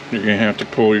planetary, you're going to have to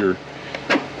pull your,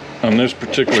 on this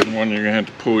particular one, you're going to have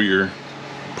to pull your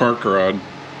park rod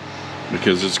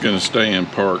because it's going to stay in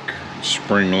park. It's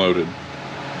spring loaded.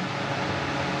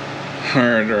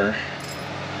 Alright, our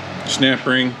snap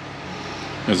ring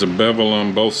has a bevel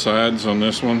on both sides on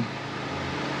this one.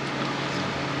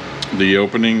 The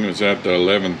opening was at the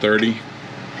 11:30.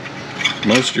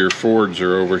 Most of your Fords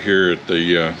are over here at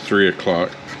the 3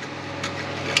 o'clock.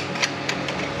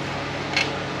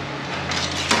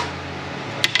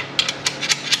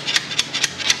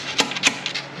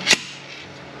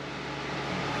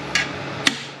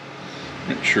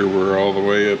 Make sure we're all the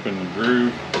way up in the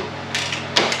groove.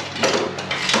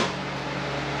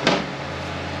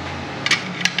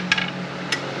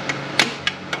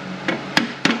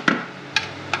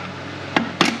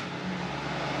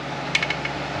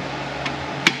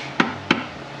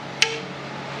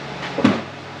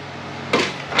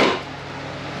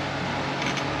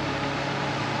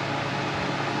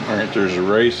 Alright, there's a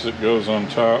race that goes on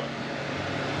top.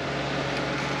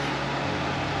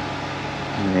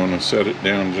 You want to set it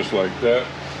down just like that.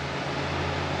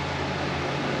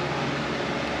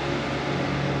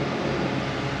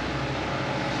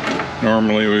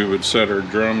 Normally we would set our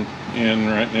drum in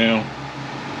right now.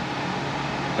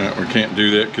 We can't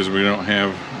do that because we don't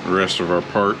have the rest of our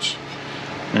parts.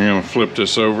 I'm going to flip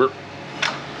this over.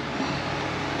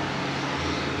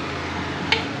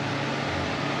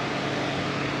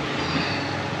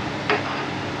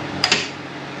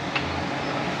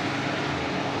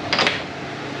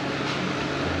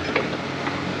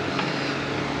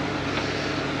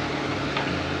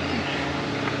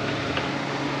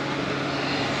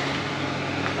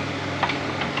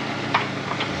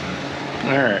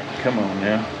 Alright, come on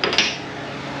now.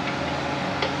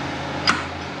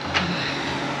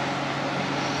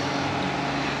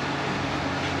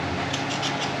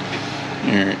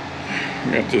 Alright,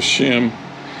 we got this shim,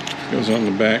 goes on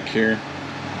the back here.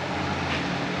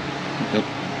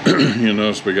 You'll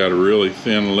notice we got a really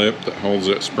thin lip that holds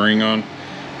that spring on.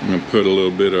 I'm going to put a little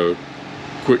bit of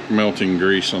quick melting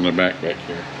grease on the back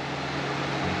here.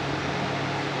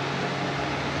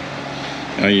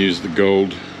 I use the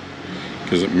gold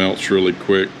because it melts really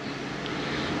quick.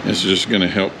 It's just going to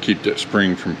help keep that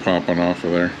spring from popping off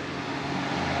of there.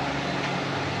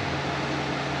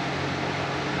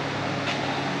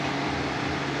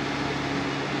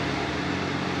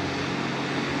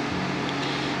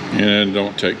 And it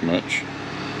don't take much.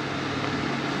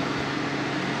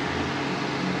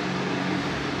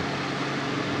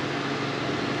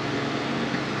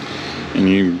 And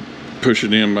you push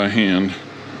it in by hand,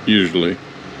 usually.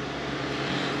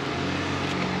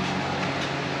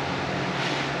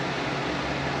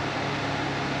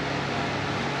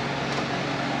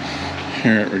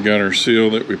 Here we got our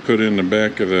seal that we put in the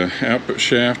back of the output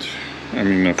shaft,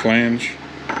 the flange.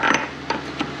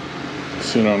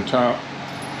 Sit on top.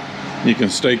 You can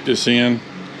stake this in.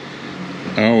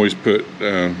 I always put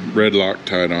red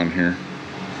Loctite on here.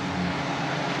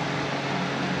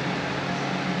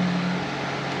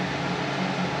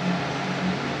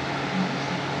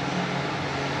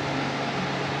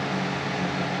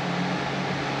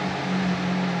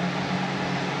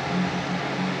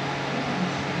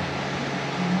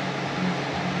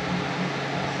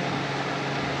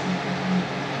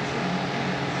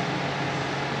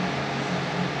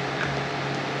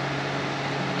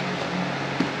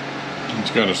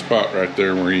 It's got a spot right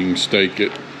there where you can stake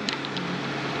it.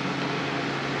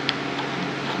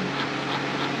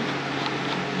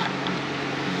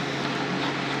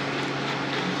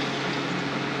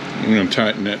 I'm going to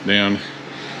tighten that down.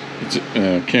 It's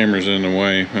camera's in the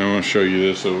way. I want to show you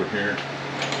this over here.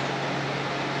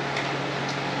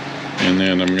 And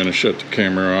then I'm going to shut the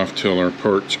camera off till our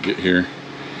parts get here.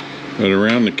 But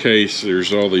around the case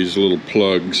there's all these little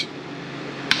plugs.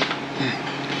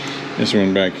 This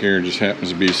one back here just happens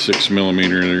to be 6mm.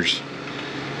 There's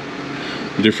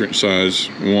different size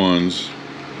ones.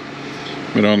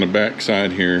 But on the back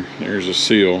side here, there's a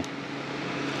seal.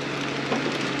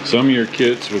 Some of your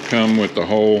kits will come with the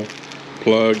whole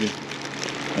plug.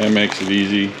 That makes it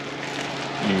easy. You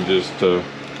can just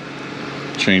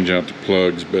change out the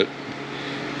plugs, but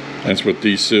that's what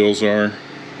these seals are.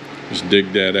 Just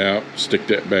dig that out, stick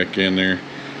that back in there,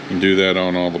 and do that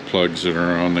on all the plugs that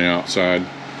are on the outside.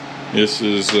 This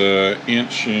is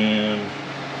inch and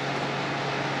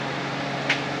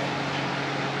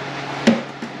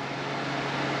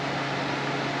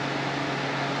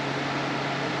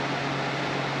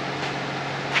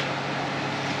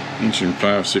inch and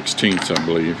 5/16, I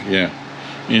believe. Yeah,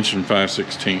 inch and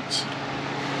 5/16.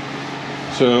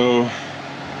 So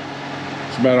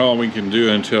it's about all we can do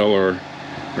until our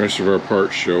rest of our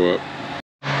parts show up.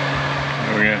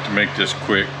 We're gonna have to make this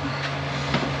quick.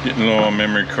 Getting low on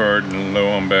memory card and low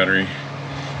on battery.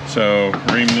 So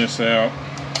ream this out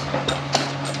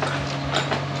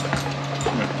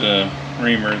with the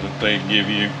reamer that they give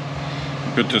you.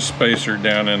 Put the spacer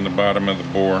down in the bottom of the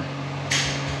bore.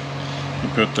 You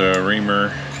put the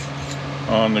reamer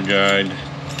on the guide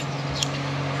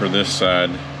for this side.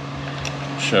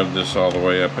 Shove this all the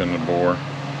way up in the bore.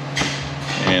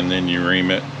 And then you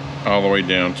ream it all the way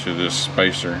down to this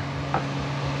spacer.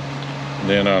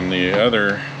 Then on the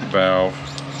other valve,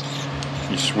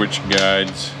 you switch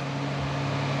guides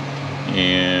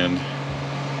and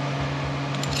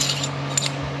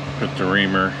put the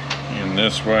reamer in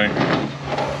this way.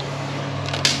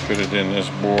 Put it in this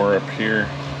bore up here,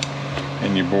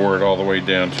 and you bore it all the way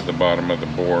down to the bottom of the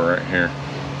bore right here.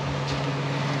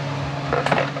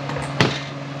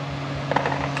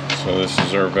 So this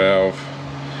is our valve,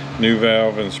 new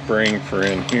valve and spring for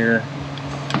in here.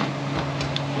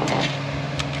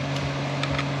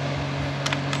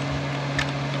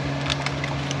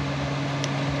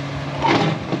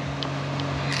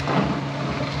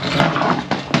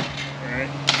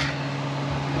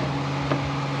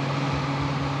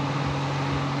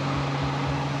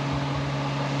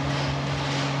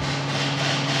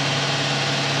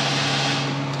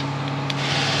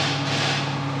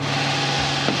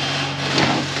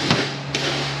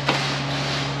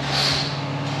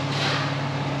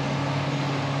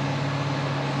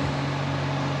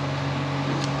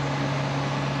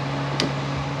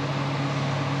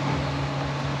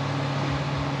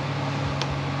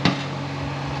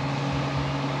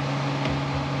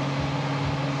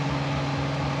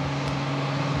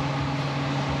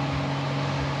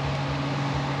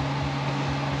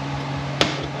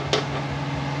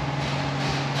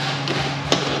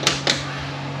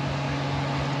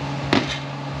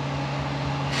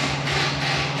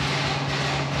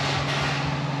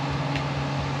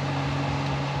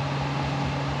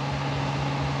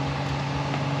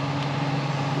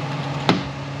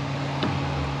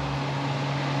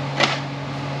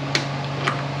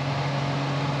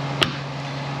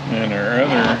 And our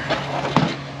other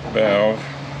valve.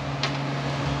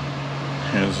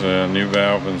 Has a new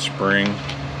valve and spring.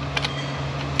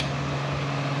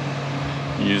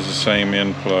 Use the same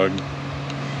end plug.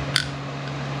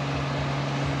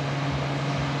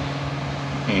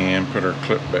 And put our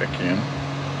clip back in.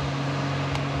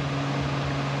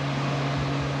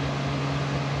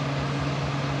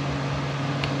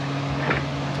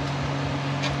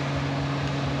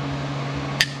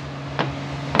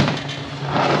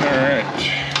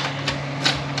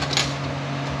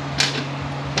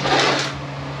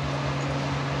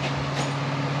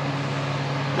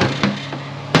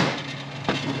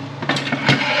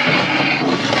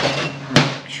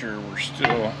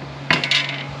 Still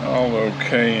all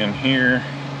okay in here.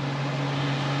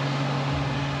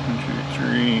 1, 2,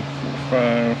 3, 4,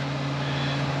 5.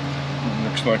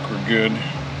 Looks like we're good.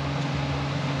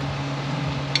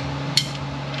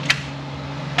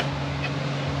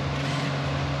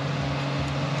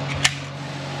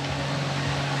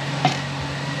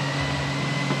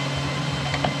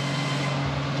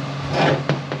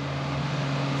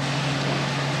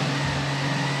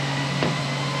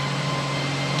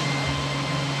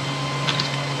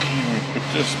 Put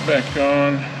this back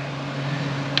on.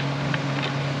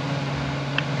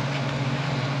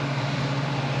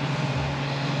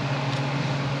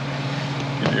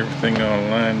 Get everything all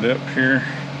lined up here.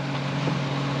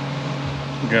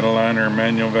 We got to line our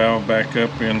manual valve back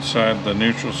up inside the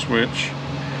neutral switch.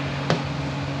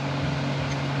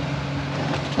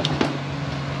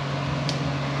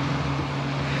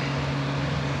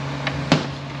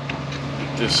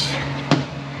 Get this.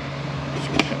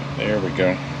 There we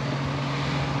go.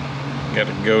 Got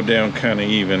to go down kind of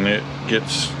even. It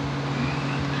gets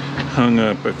hung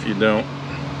up if you don't.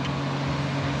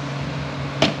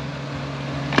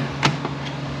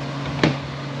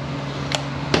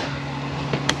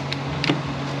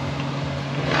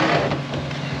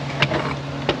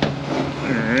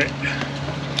 Alright.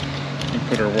 We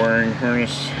put our wiring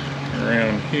harness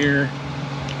around here.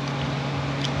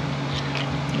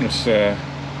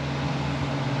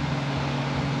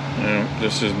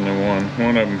 This isn't the one.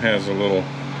 One of them has a little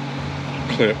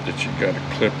clip that you've got to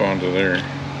clip onto there.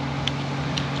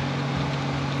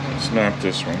 It's not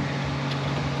this one.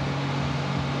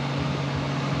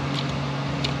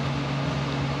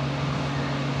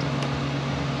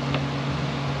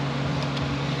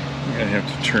 I'm going to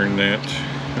have to turn that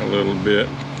a little bit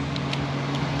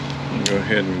and go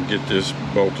ahead and get this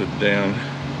bolted down.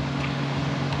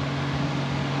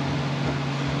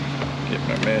 Get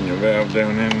my manual valve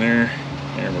down in there.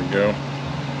 There we go.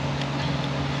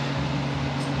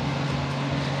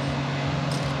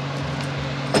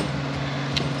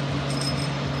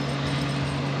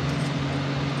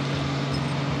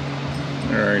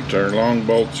 Alright, our long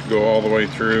bolts go all the way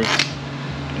through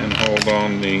and hold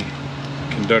on the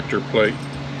conductor plate.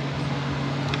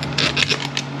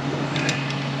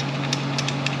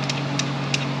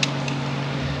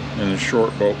 And the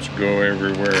short bolts go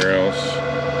everywhere else.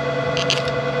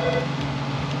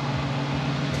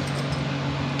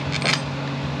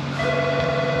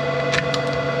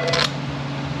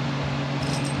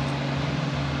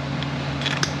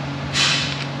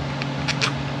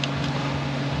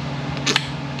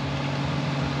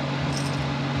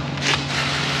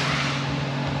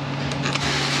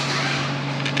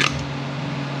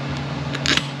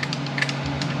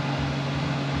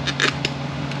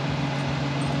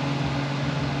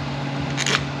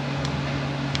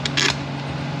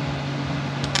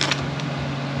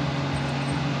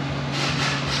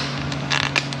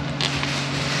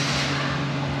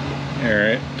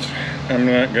 Alright, I'm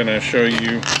not going to show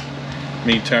you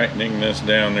me tightening this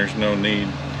down. There's no need.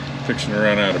 I'm fixing to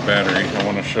run out of battery. I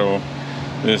want to show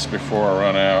this before I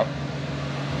run out.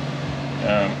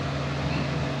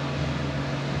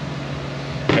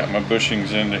 Got my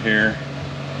bushings into here.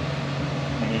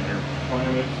 I need to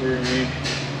climb it through me.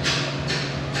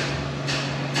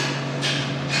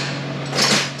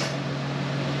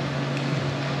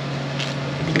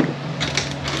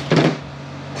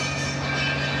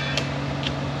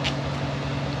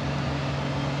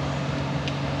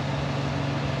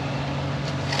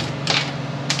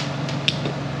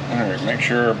 Alright, make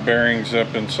sure our bearing's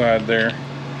up inside there.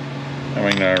 I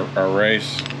mean our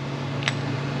race.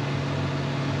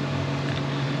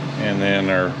 And then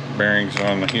our bearings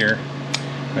on here.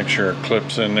 Make sure our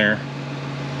clip's in there.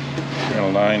 We're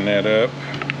going to line that up.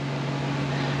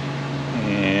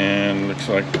 And looks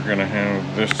like we're going to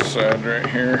have this side right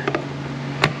here.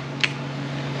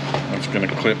 That's going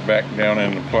to clip back down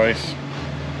into place.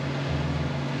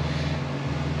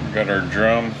 We've got our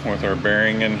drum with our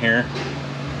bearing in here.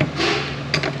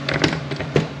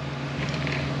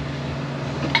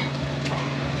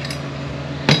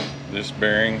 this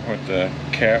bearing with the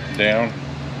cap down,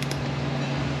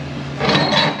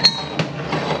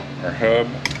 or hub.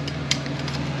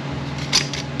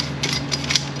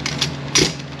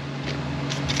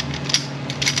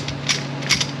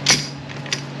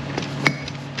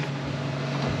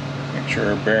 Make sure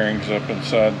our bearing's up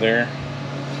inside there.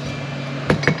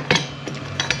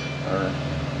 Or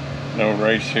no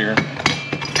race here.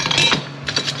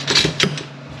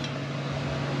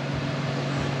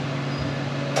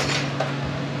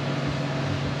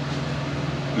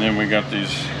 And then we got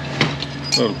these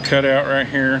little cutout right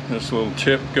here. This little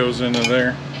tip goes into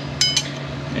there,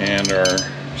 and our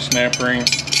snap ring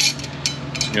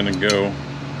is going to go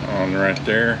on right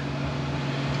there,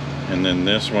 and then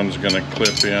this one's going to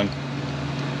clip in.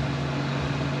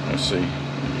 Let's see,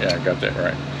 yeah, I got that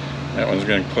right. That one's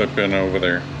going to clip in over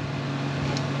there.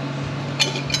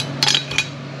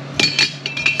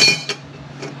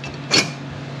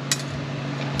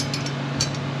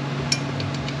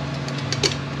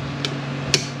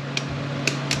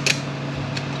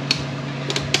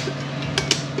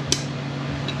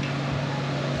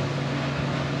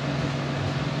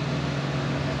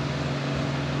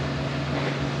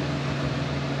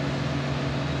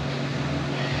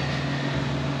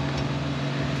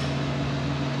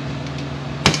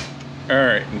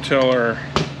 Alright, until our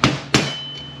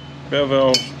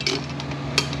bevel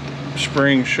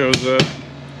spring shows up,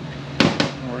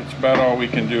 or it's about all we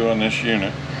can do on this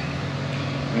unit.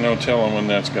 No telling when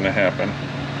that's going to happen.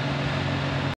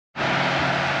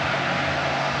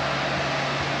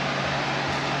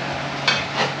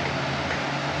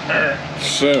 Alright,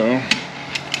 so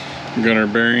we got our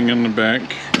bearing in the back,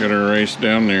 got our race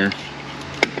down there.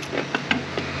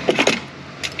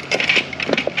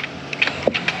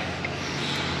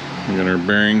 We got our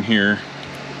bearing here.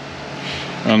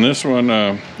 On this one,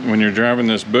 when you're driving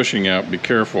this bushing out, be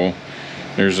careful.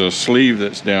 There's a sleeve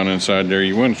that's down inside there.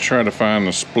 You want to try to find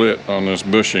the split on this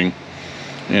bushing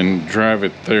and drive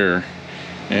it there,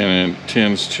 and it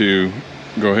tends to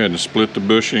go ahead and split the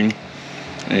bushing,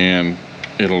 and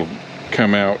it'll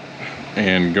come out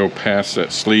and go past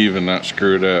that sleeve and not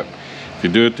screw it up. If you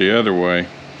do it the other way,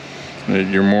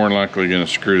 you're more likely going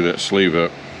to screw that sleeve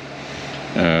up.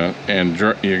 And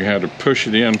you have to push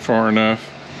it in far enough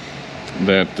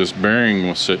that this bearing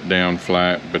will sit down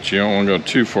flat, but you don't want to go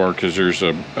too far because there's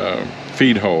a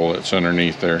feed hole that's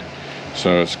underneath there.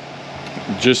 So it's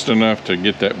just enough to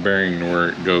get that bearing to where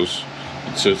it goes,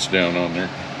 it sits down on there.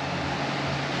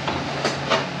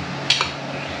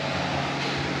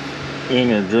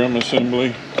 Then our drum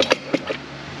assembly.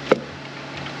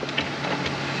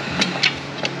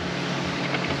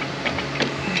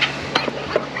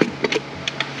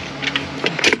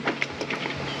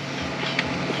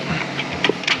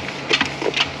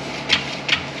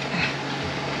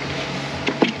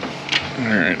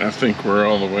 Alright, I think we're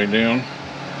all the way down.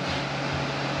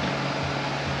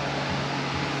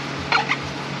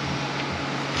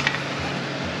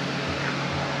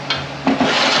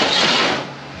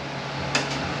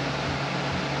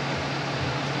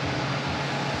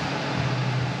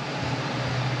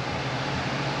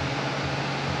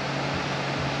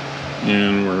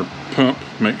 And we're pump,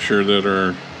 make sure that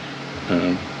our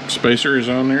spacer is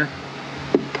on there.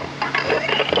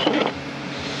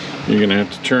 You're going to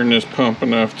have to turn this pump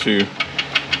enough to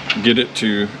get it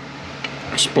to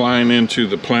spline into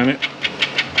the planet.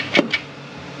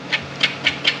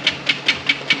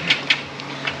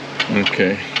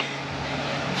 Okay.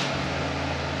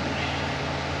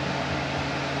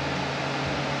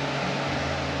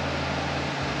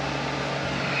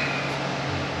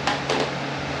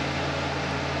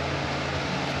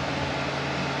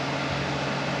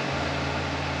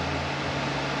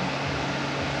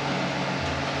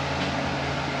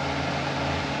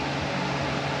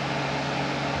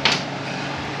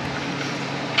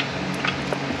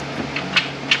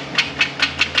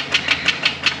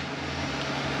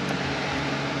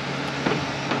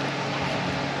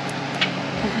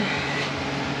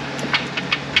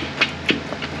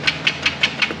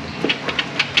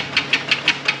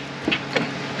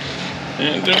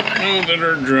 And don't know that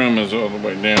our drum is all the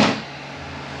way down.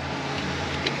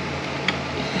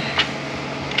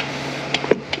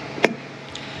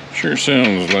 Sure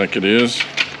sounds like it is.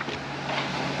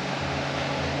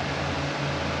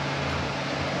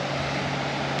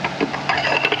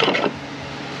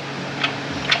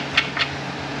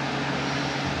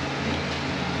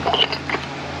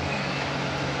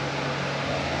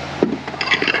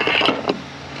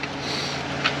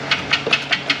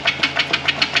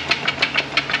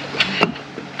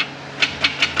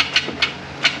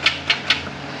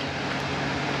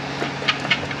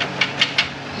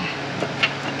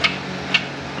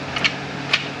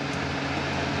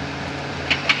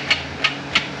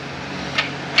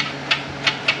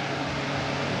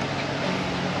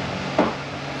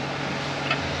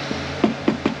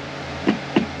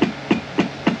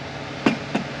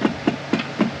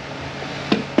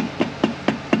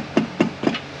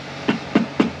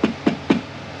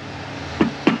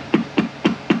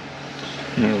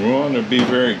 be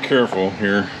very careful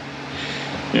here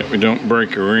that we don't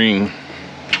break a ring.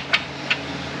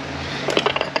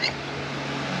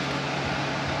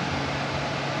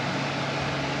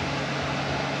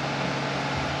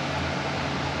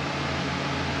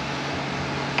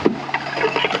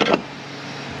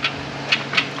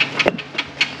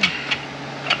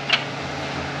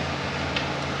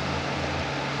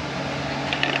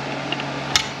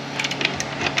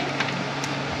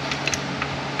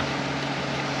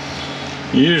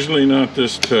 Usually not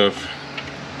this tough,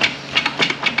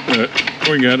 but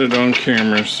we got it on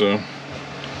camera, so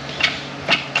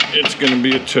it's going to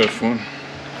be a tough one.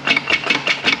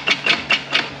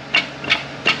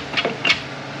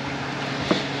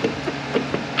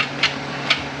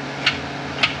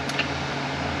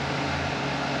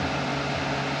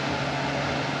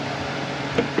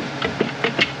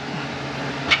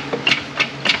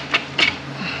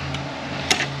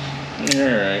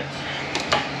 All right.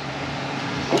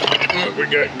 What we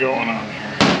got going on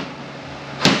here?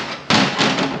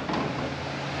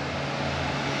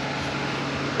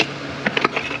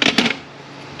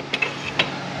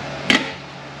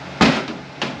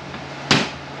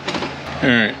 All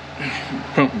right,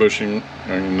 pump bushing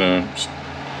and the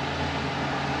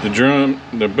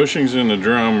bushings in the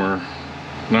drum are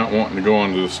not wanting to go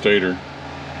onto the stator,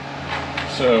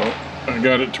 so I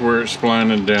got it to where it's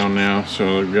splining down now.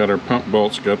 So we've got our pump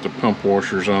bolts, got the pump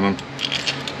washers on them.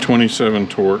 27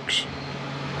 Torx.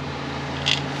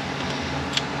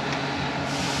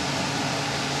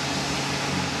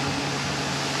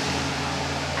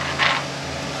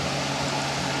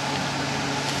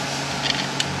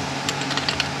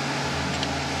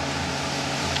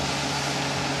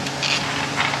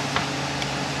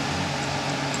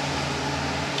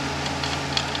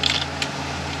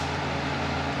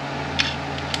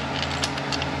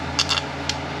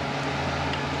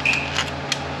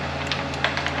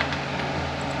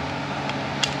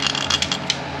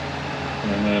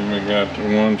 And then we got the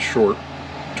one short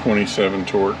 27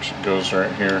 Torx that goes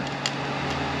right here.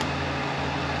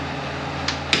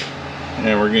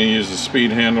 And we're going to use the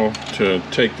speed handle to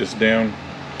take this down.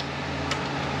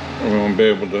 We're going to be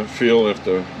able to feel if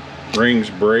the rings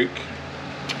break.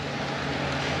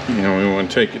 You know, we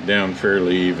want to take it down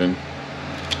fairly even.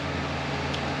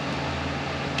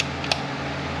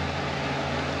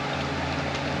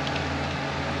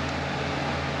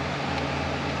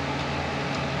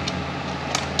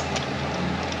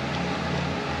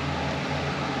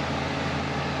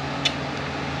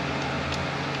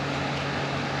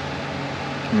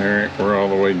 Alright, we're all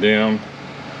the way down.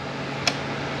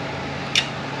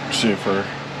 See if our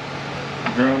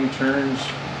drum turns,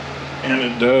 and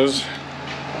it does.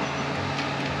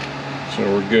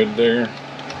 So we're good there.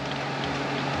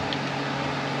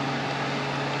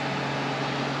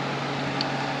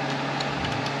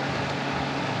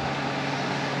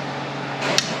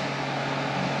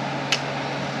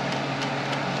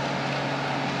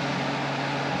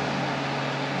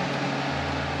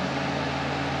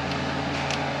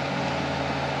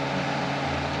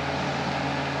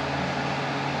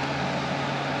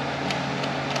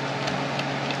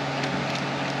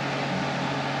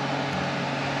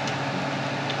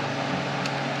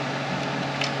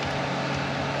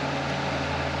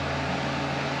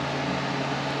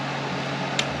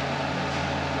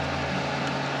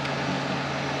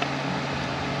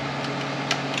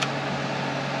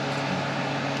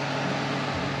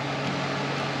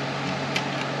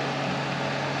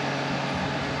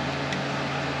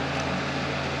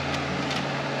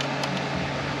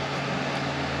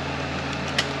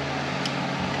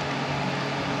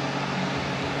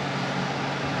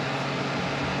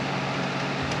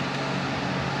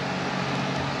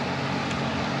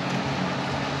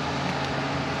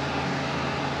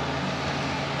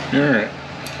 All right.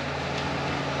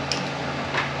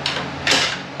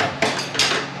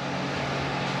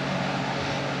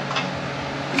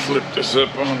 Flip this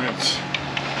up on its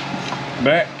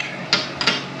back.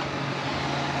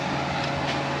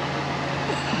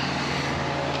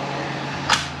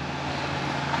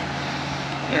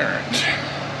 All right.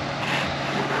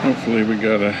 Hopefully we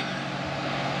got a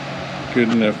good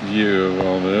enough view of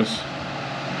all this.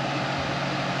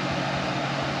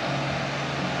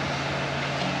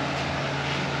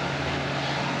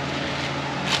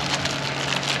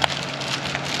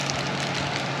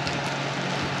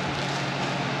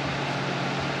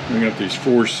 We got these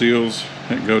 4 seals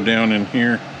that go down in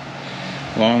here.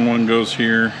 Long one goes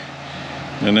here,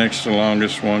 the next to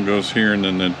longest one goes here, and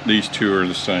then these 2 are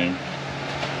the same.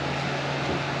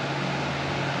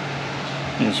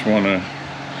 Just want to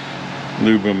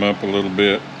lube them up a little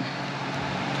bit,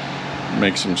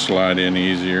 makes them slide in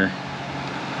easier.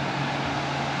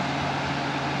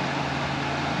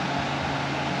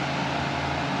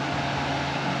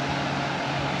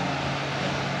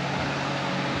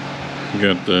 You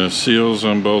got the seals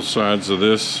on both sides of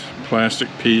this plastic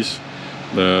piece.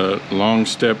 The long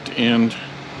stepped end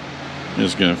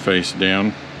is going to face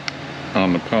down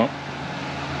on the pump.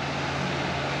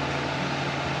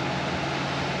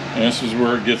 And this is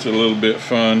where it gets a little bit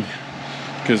fun,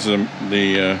 because the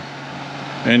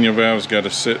manual valve's got to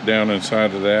sit down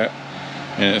inside of that,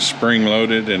 and it's spring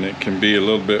loaded, and it can be a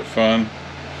little bit fun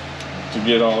to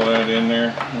get all that in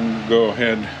there. I'm gonna go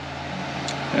ahead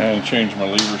and change my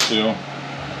lever seal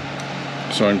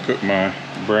so I can put my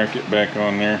bracket back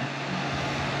on there.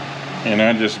 And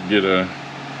I just get a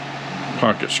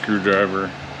pocket screwdriver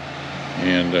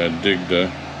and dig the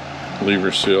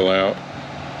lever seal out.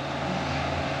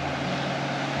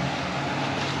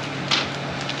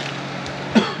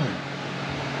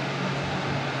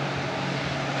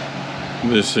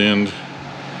 This end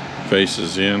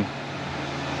faces in.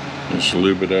 Just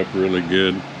lube it up really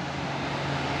good.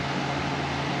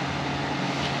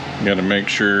 You got to make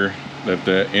sure that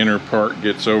the inner part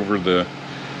gets over the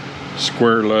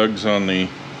square lugs on the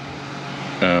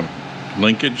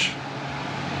linkage.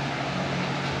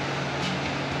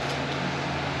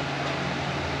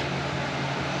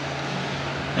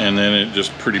 And then it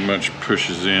just pretty much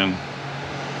pushes in.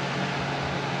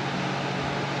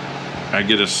 I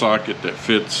get a socket that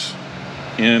fits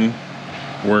in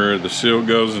where the seal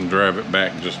goes and drive it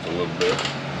back just a little bit.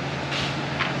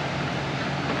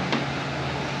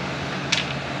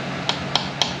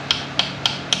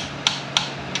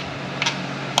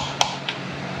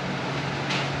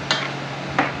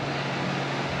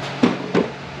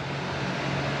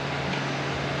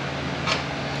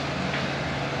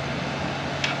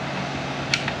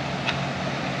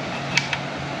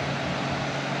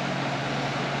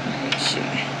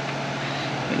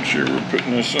 Make sure we're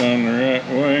putting this on the right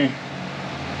way.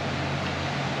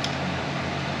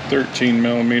 13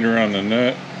 millimeter on the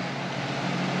nut.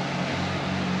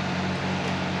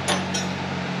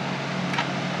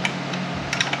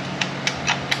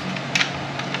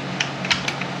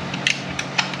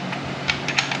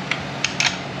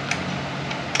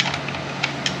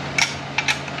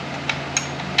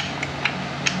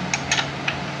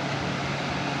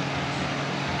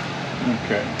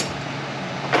 Okay.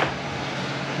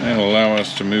 That'll allow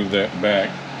us to move that back.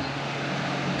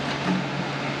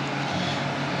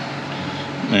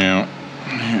 Now,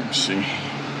 let's see.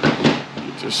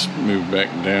 Get this moved back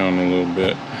down a little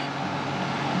bit.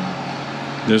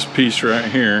 This piece right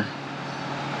here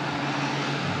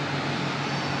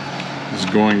is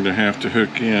going to have to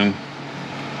hook in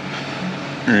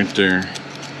right there.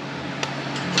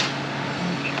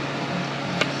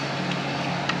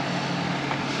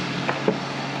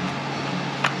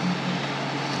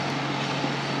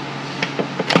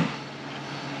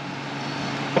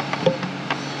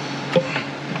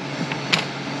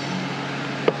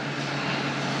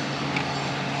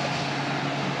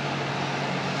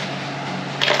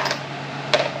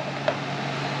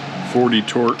 .40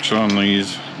 torques on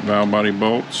these valve body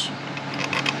bolts.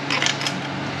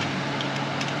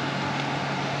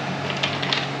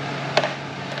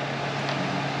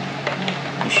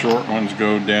 The short ones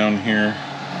go down here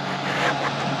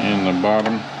in the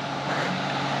bottom.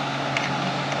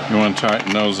 You want to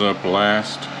tighten those up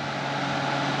last.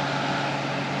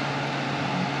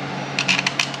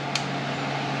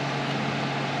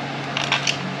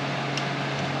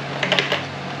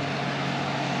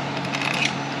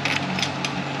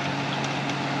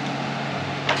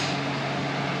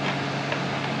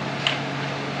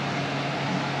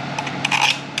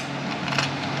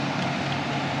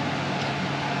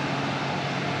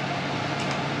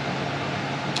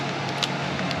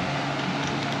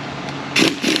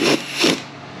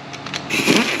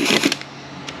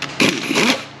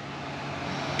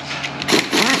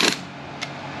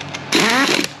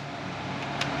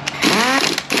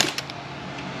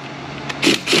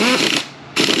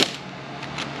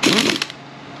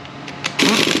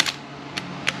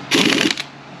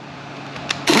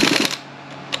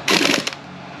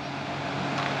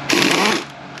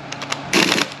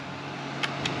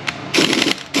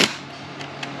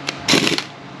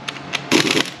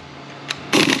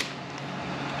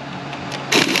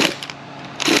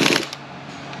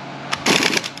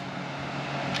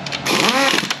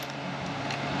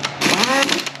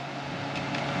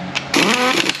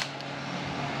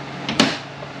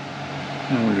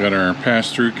 And we got our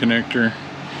pass-through connector.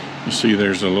 You see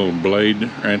there's a little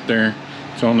blade right there.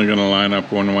 It's only going to line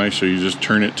up one way, so you just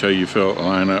turn it till you feel it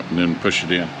line up and then push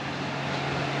it in.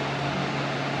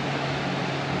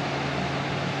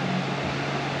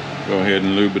 Go ahead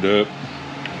and lube it up.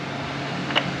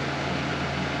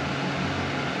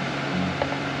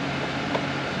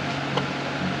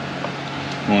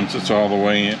 once it's all the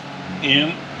way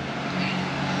in,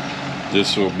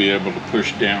 this will be able to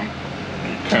push down.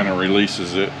 It kind of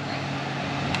releases it.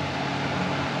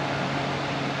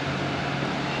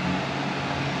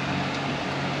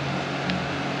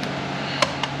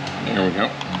 There we go.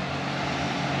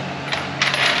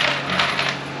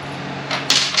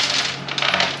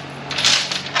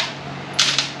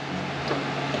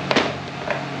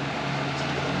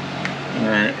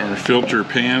 Alright, our filter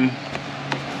pan.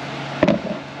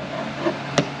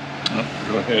 Oh,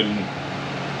 go ahead and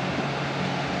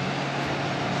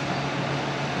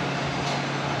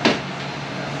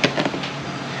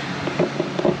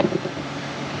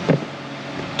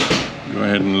go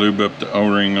ahead and lube up the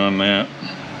O-ring on that.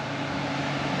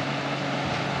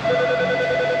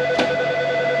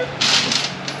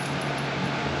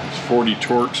 It's 40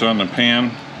 torques on the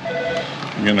pan.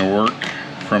 I'm going to work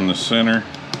from the center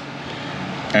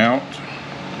out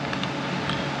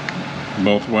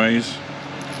both ways,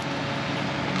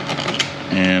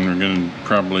 and we're going to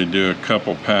probably do a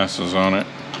couple passes on it,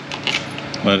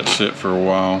 let it sit for a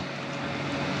while,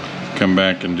 come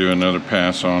back and do another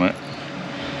pass on it,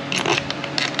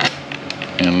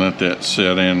 and let that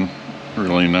set in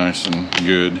really nice and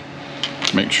good.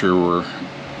 Make sure we're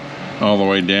all the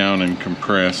way down and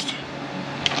compressed.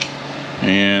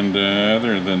 And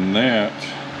other than that,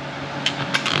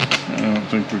 I don't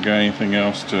think we got anything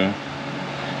else to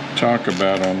talk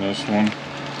about on this one.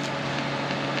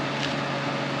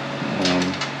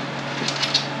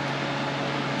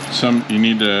 You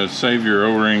need to save your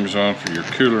O-rings off of your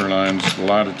cooler lines. A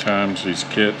lot of times these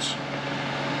kits,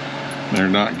 they're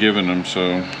not giving them,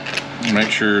 so make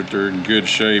sure they're in good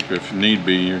shape. If need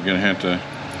be, you're going to have to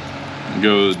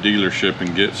go to the dealership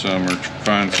and get some, or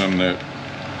find some that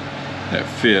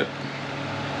fit.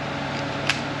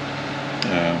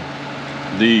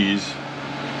 These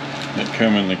that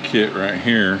come in the kit right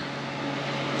here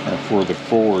are for the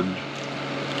Ford.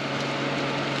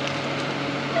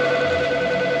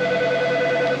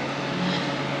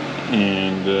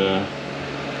 And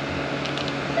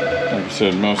like I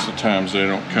said, most of the times they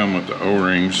don't come with the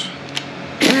O-rings.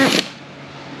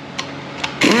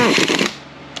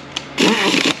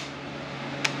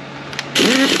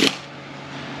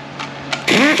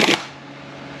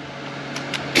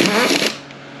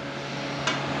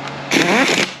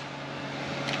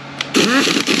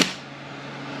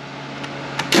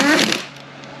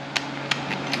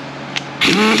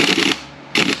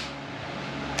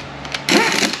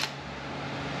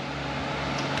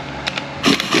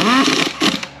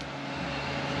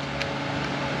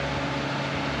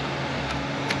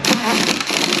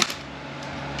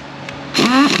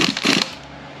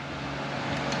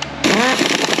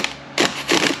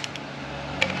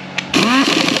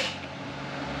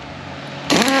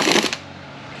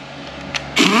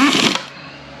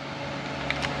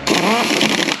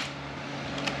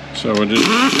 So we'll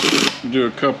just do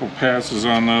a couple passes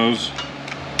on those,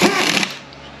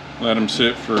 let them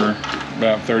sit for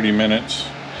about 30 minutes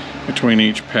between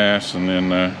each pass, and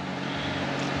then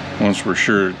once we're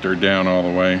sure they're down all the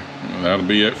way, that'll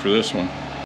be it for this one.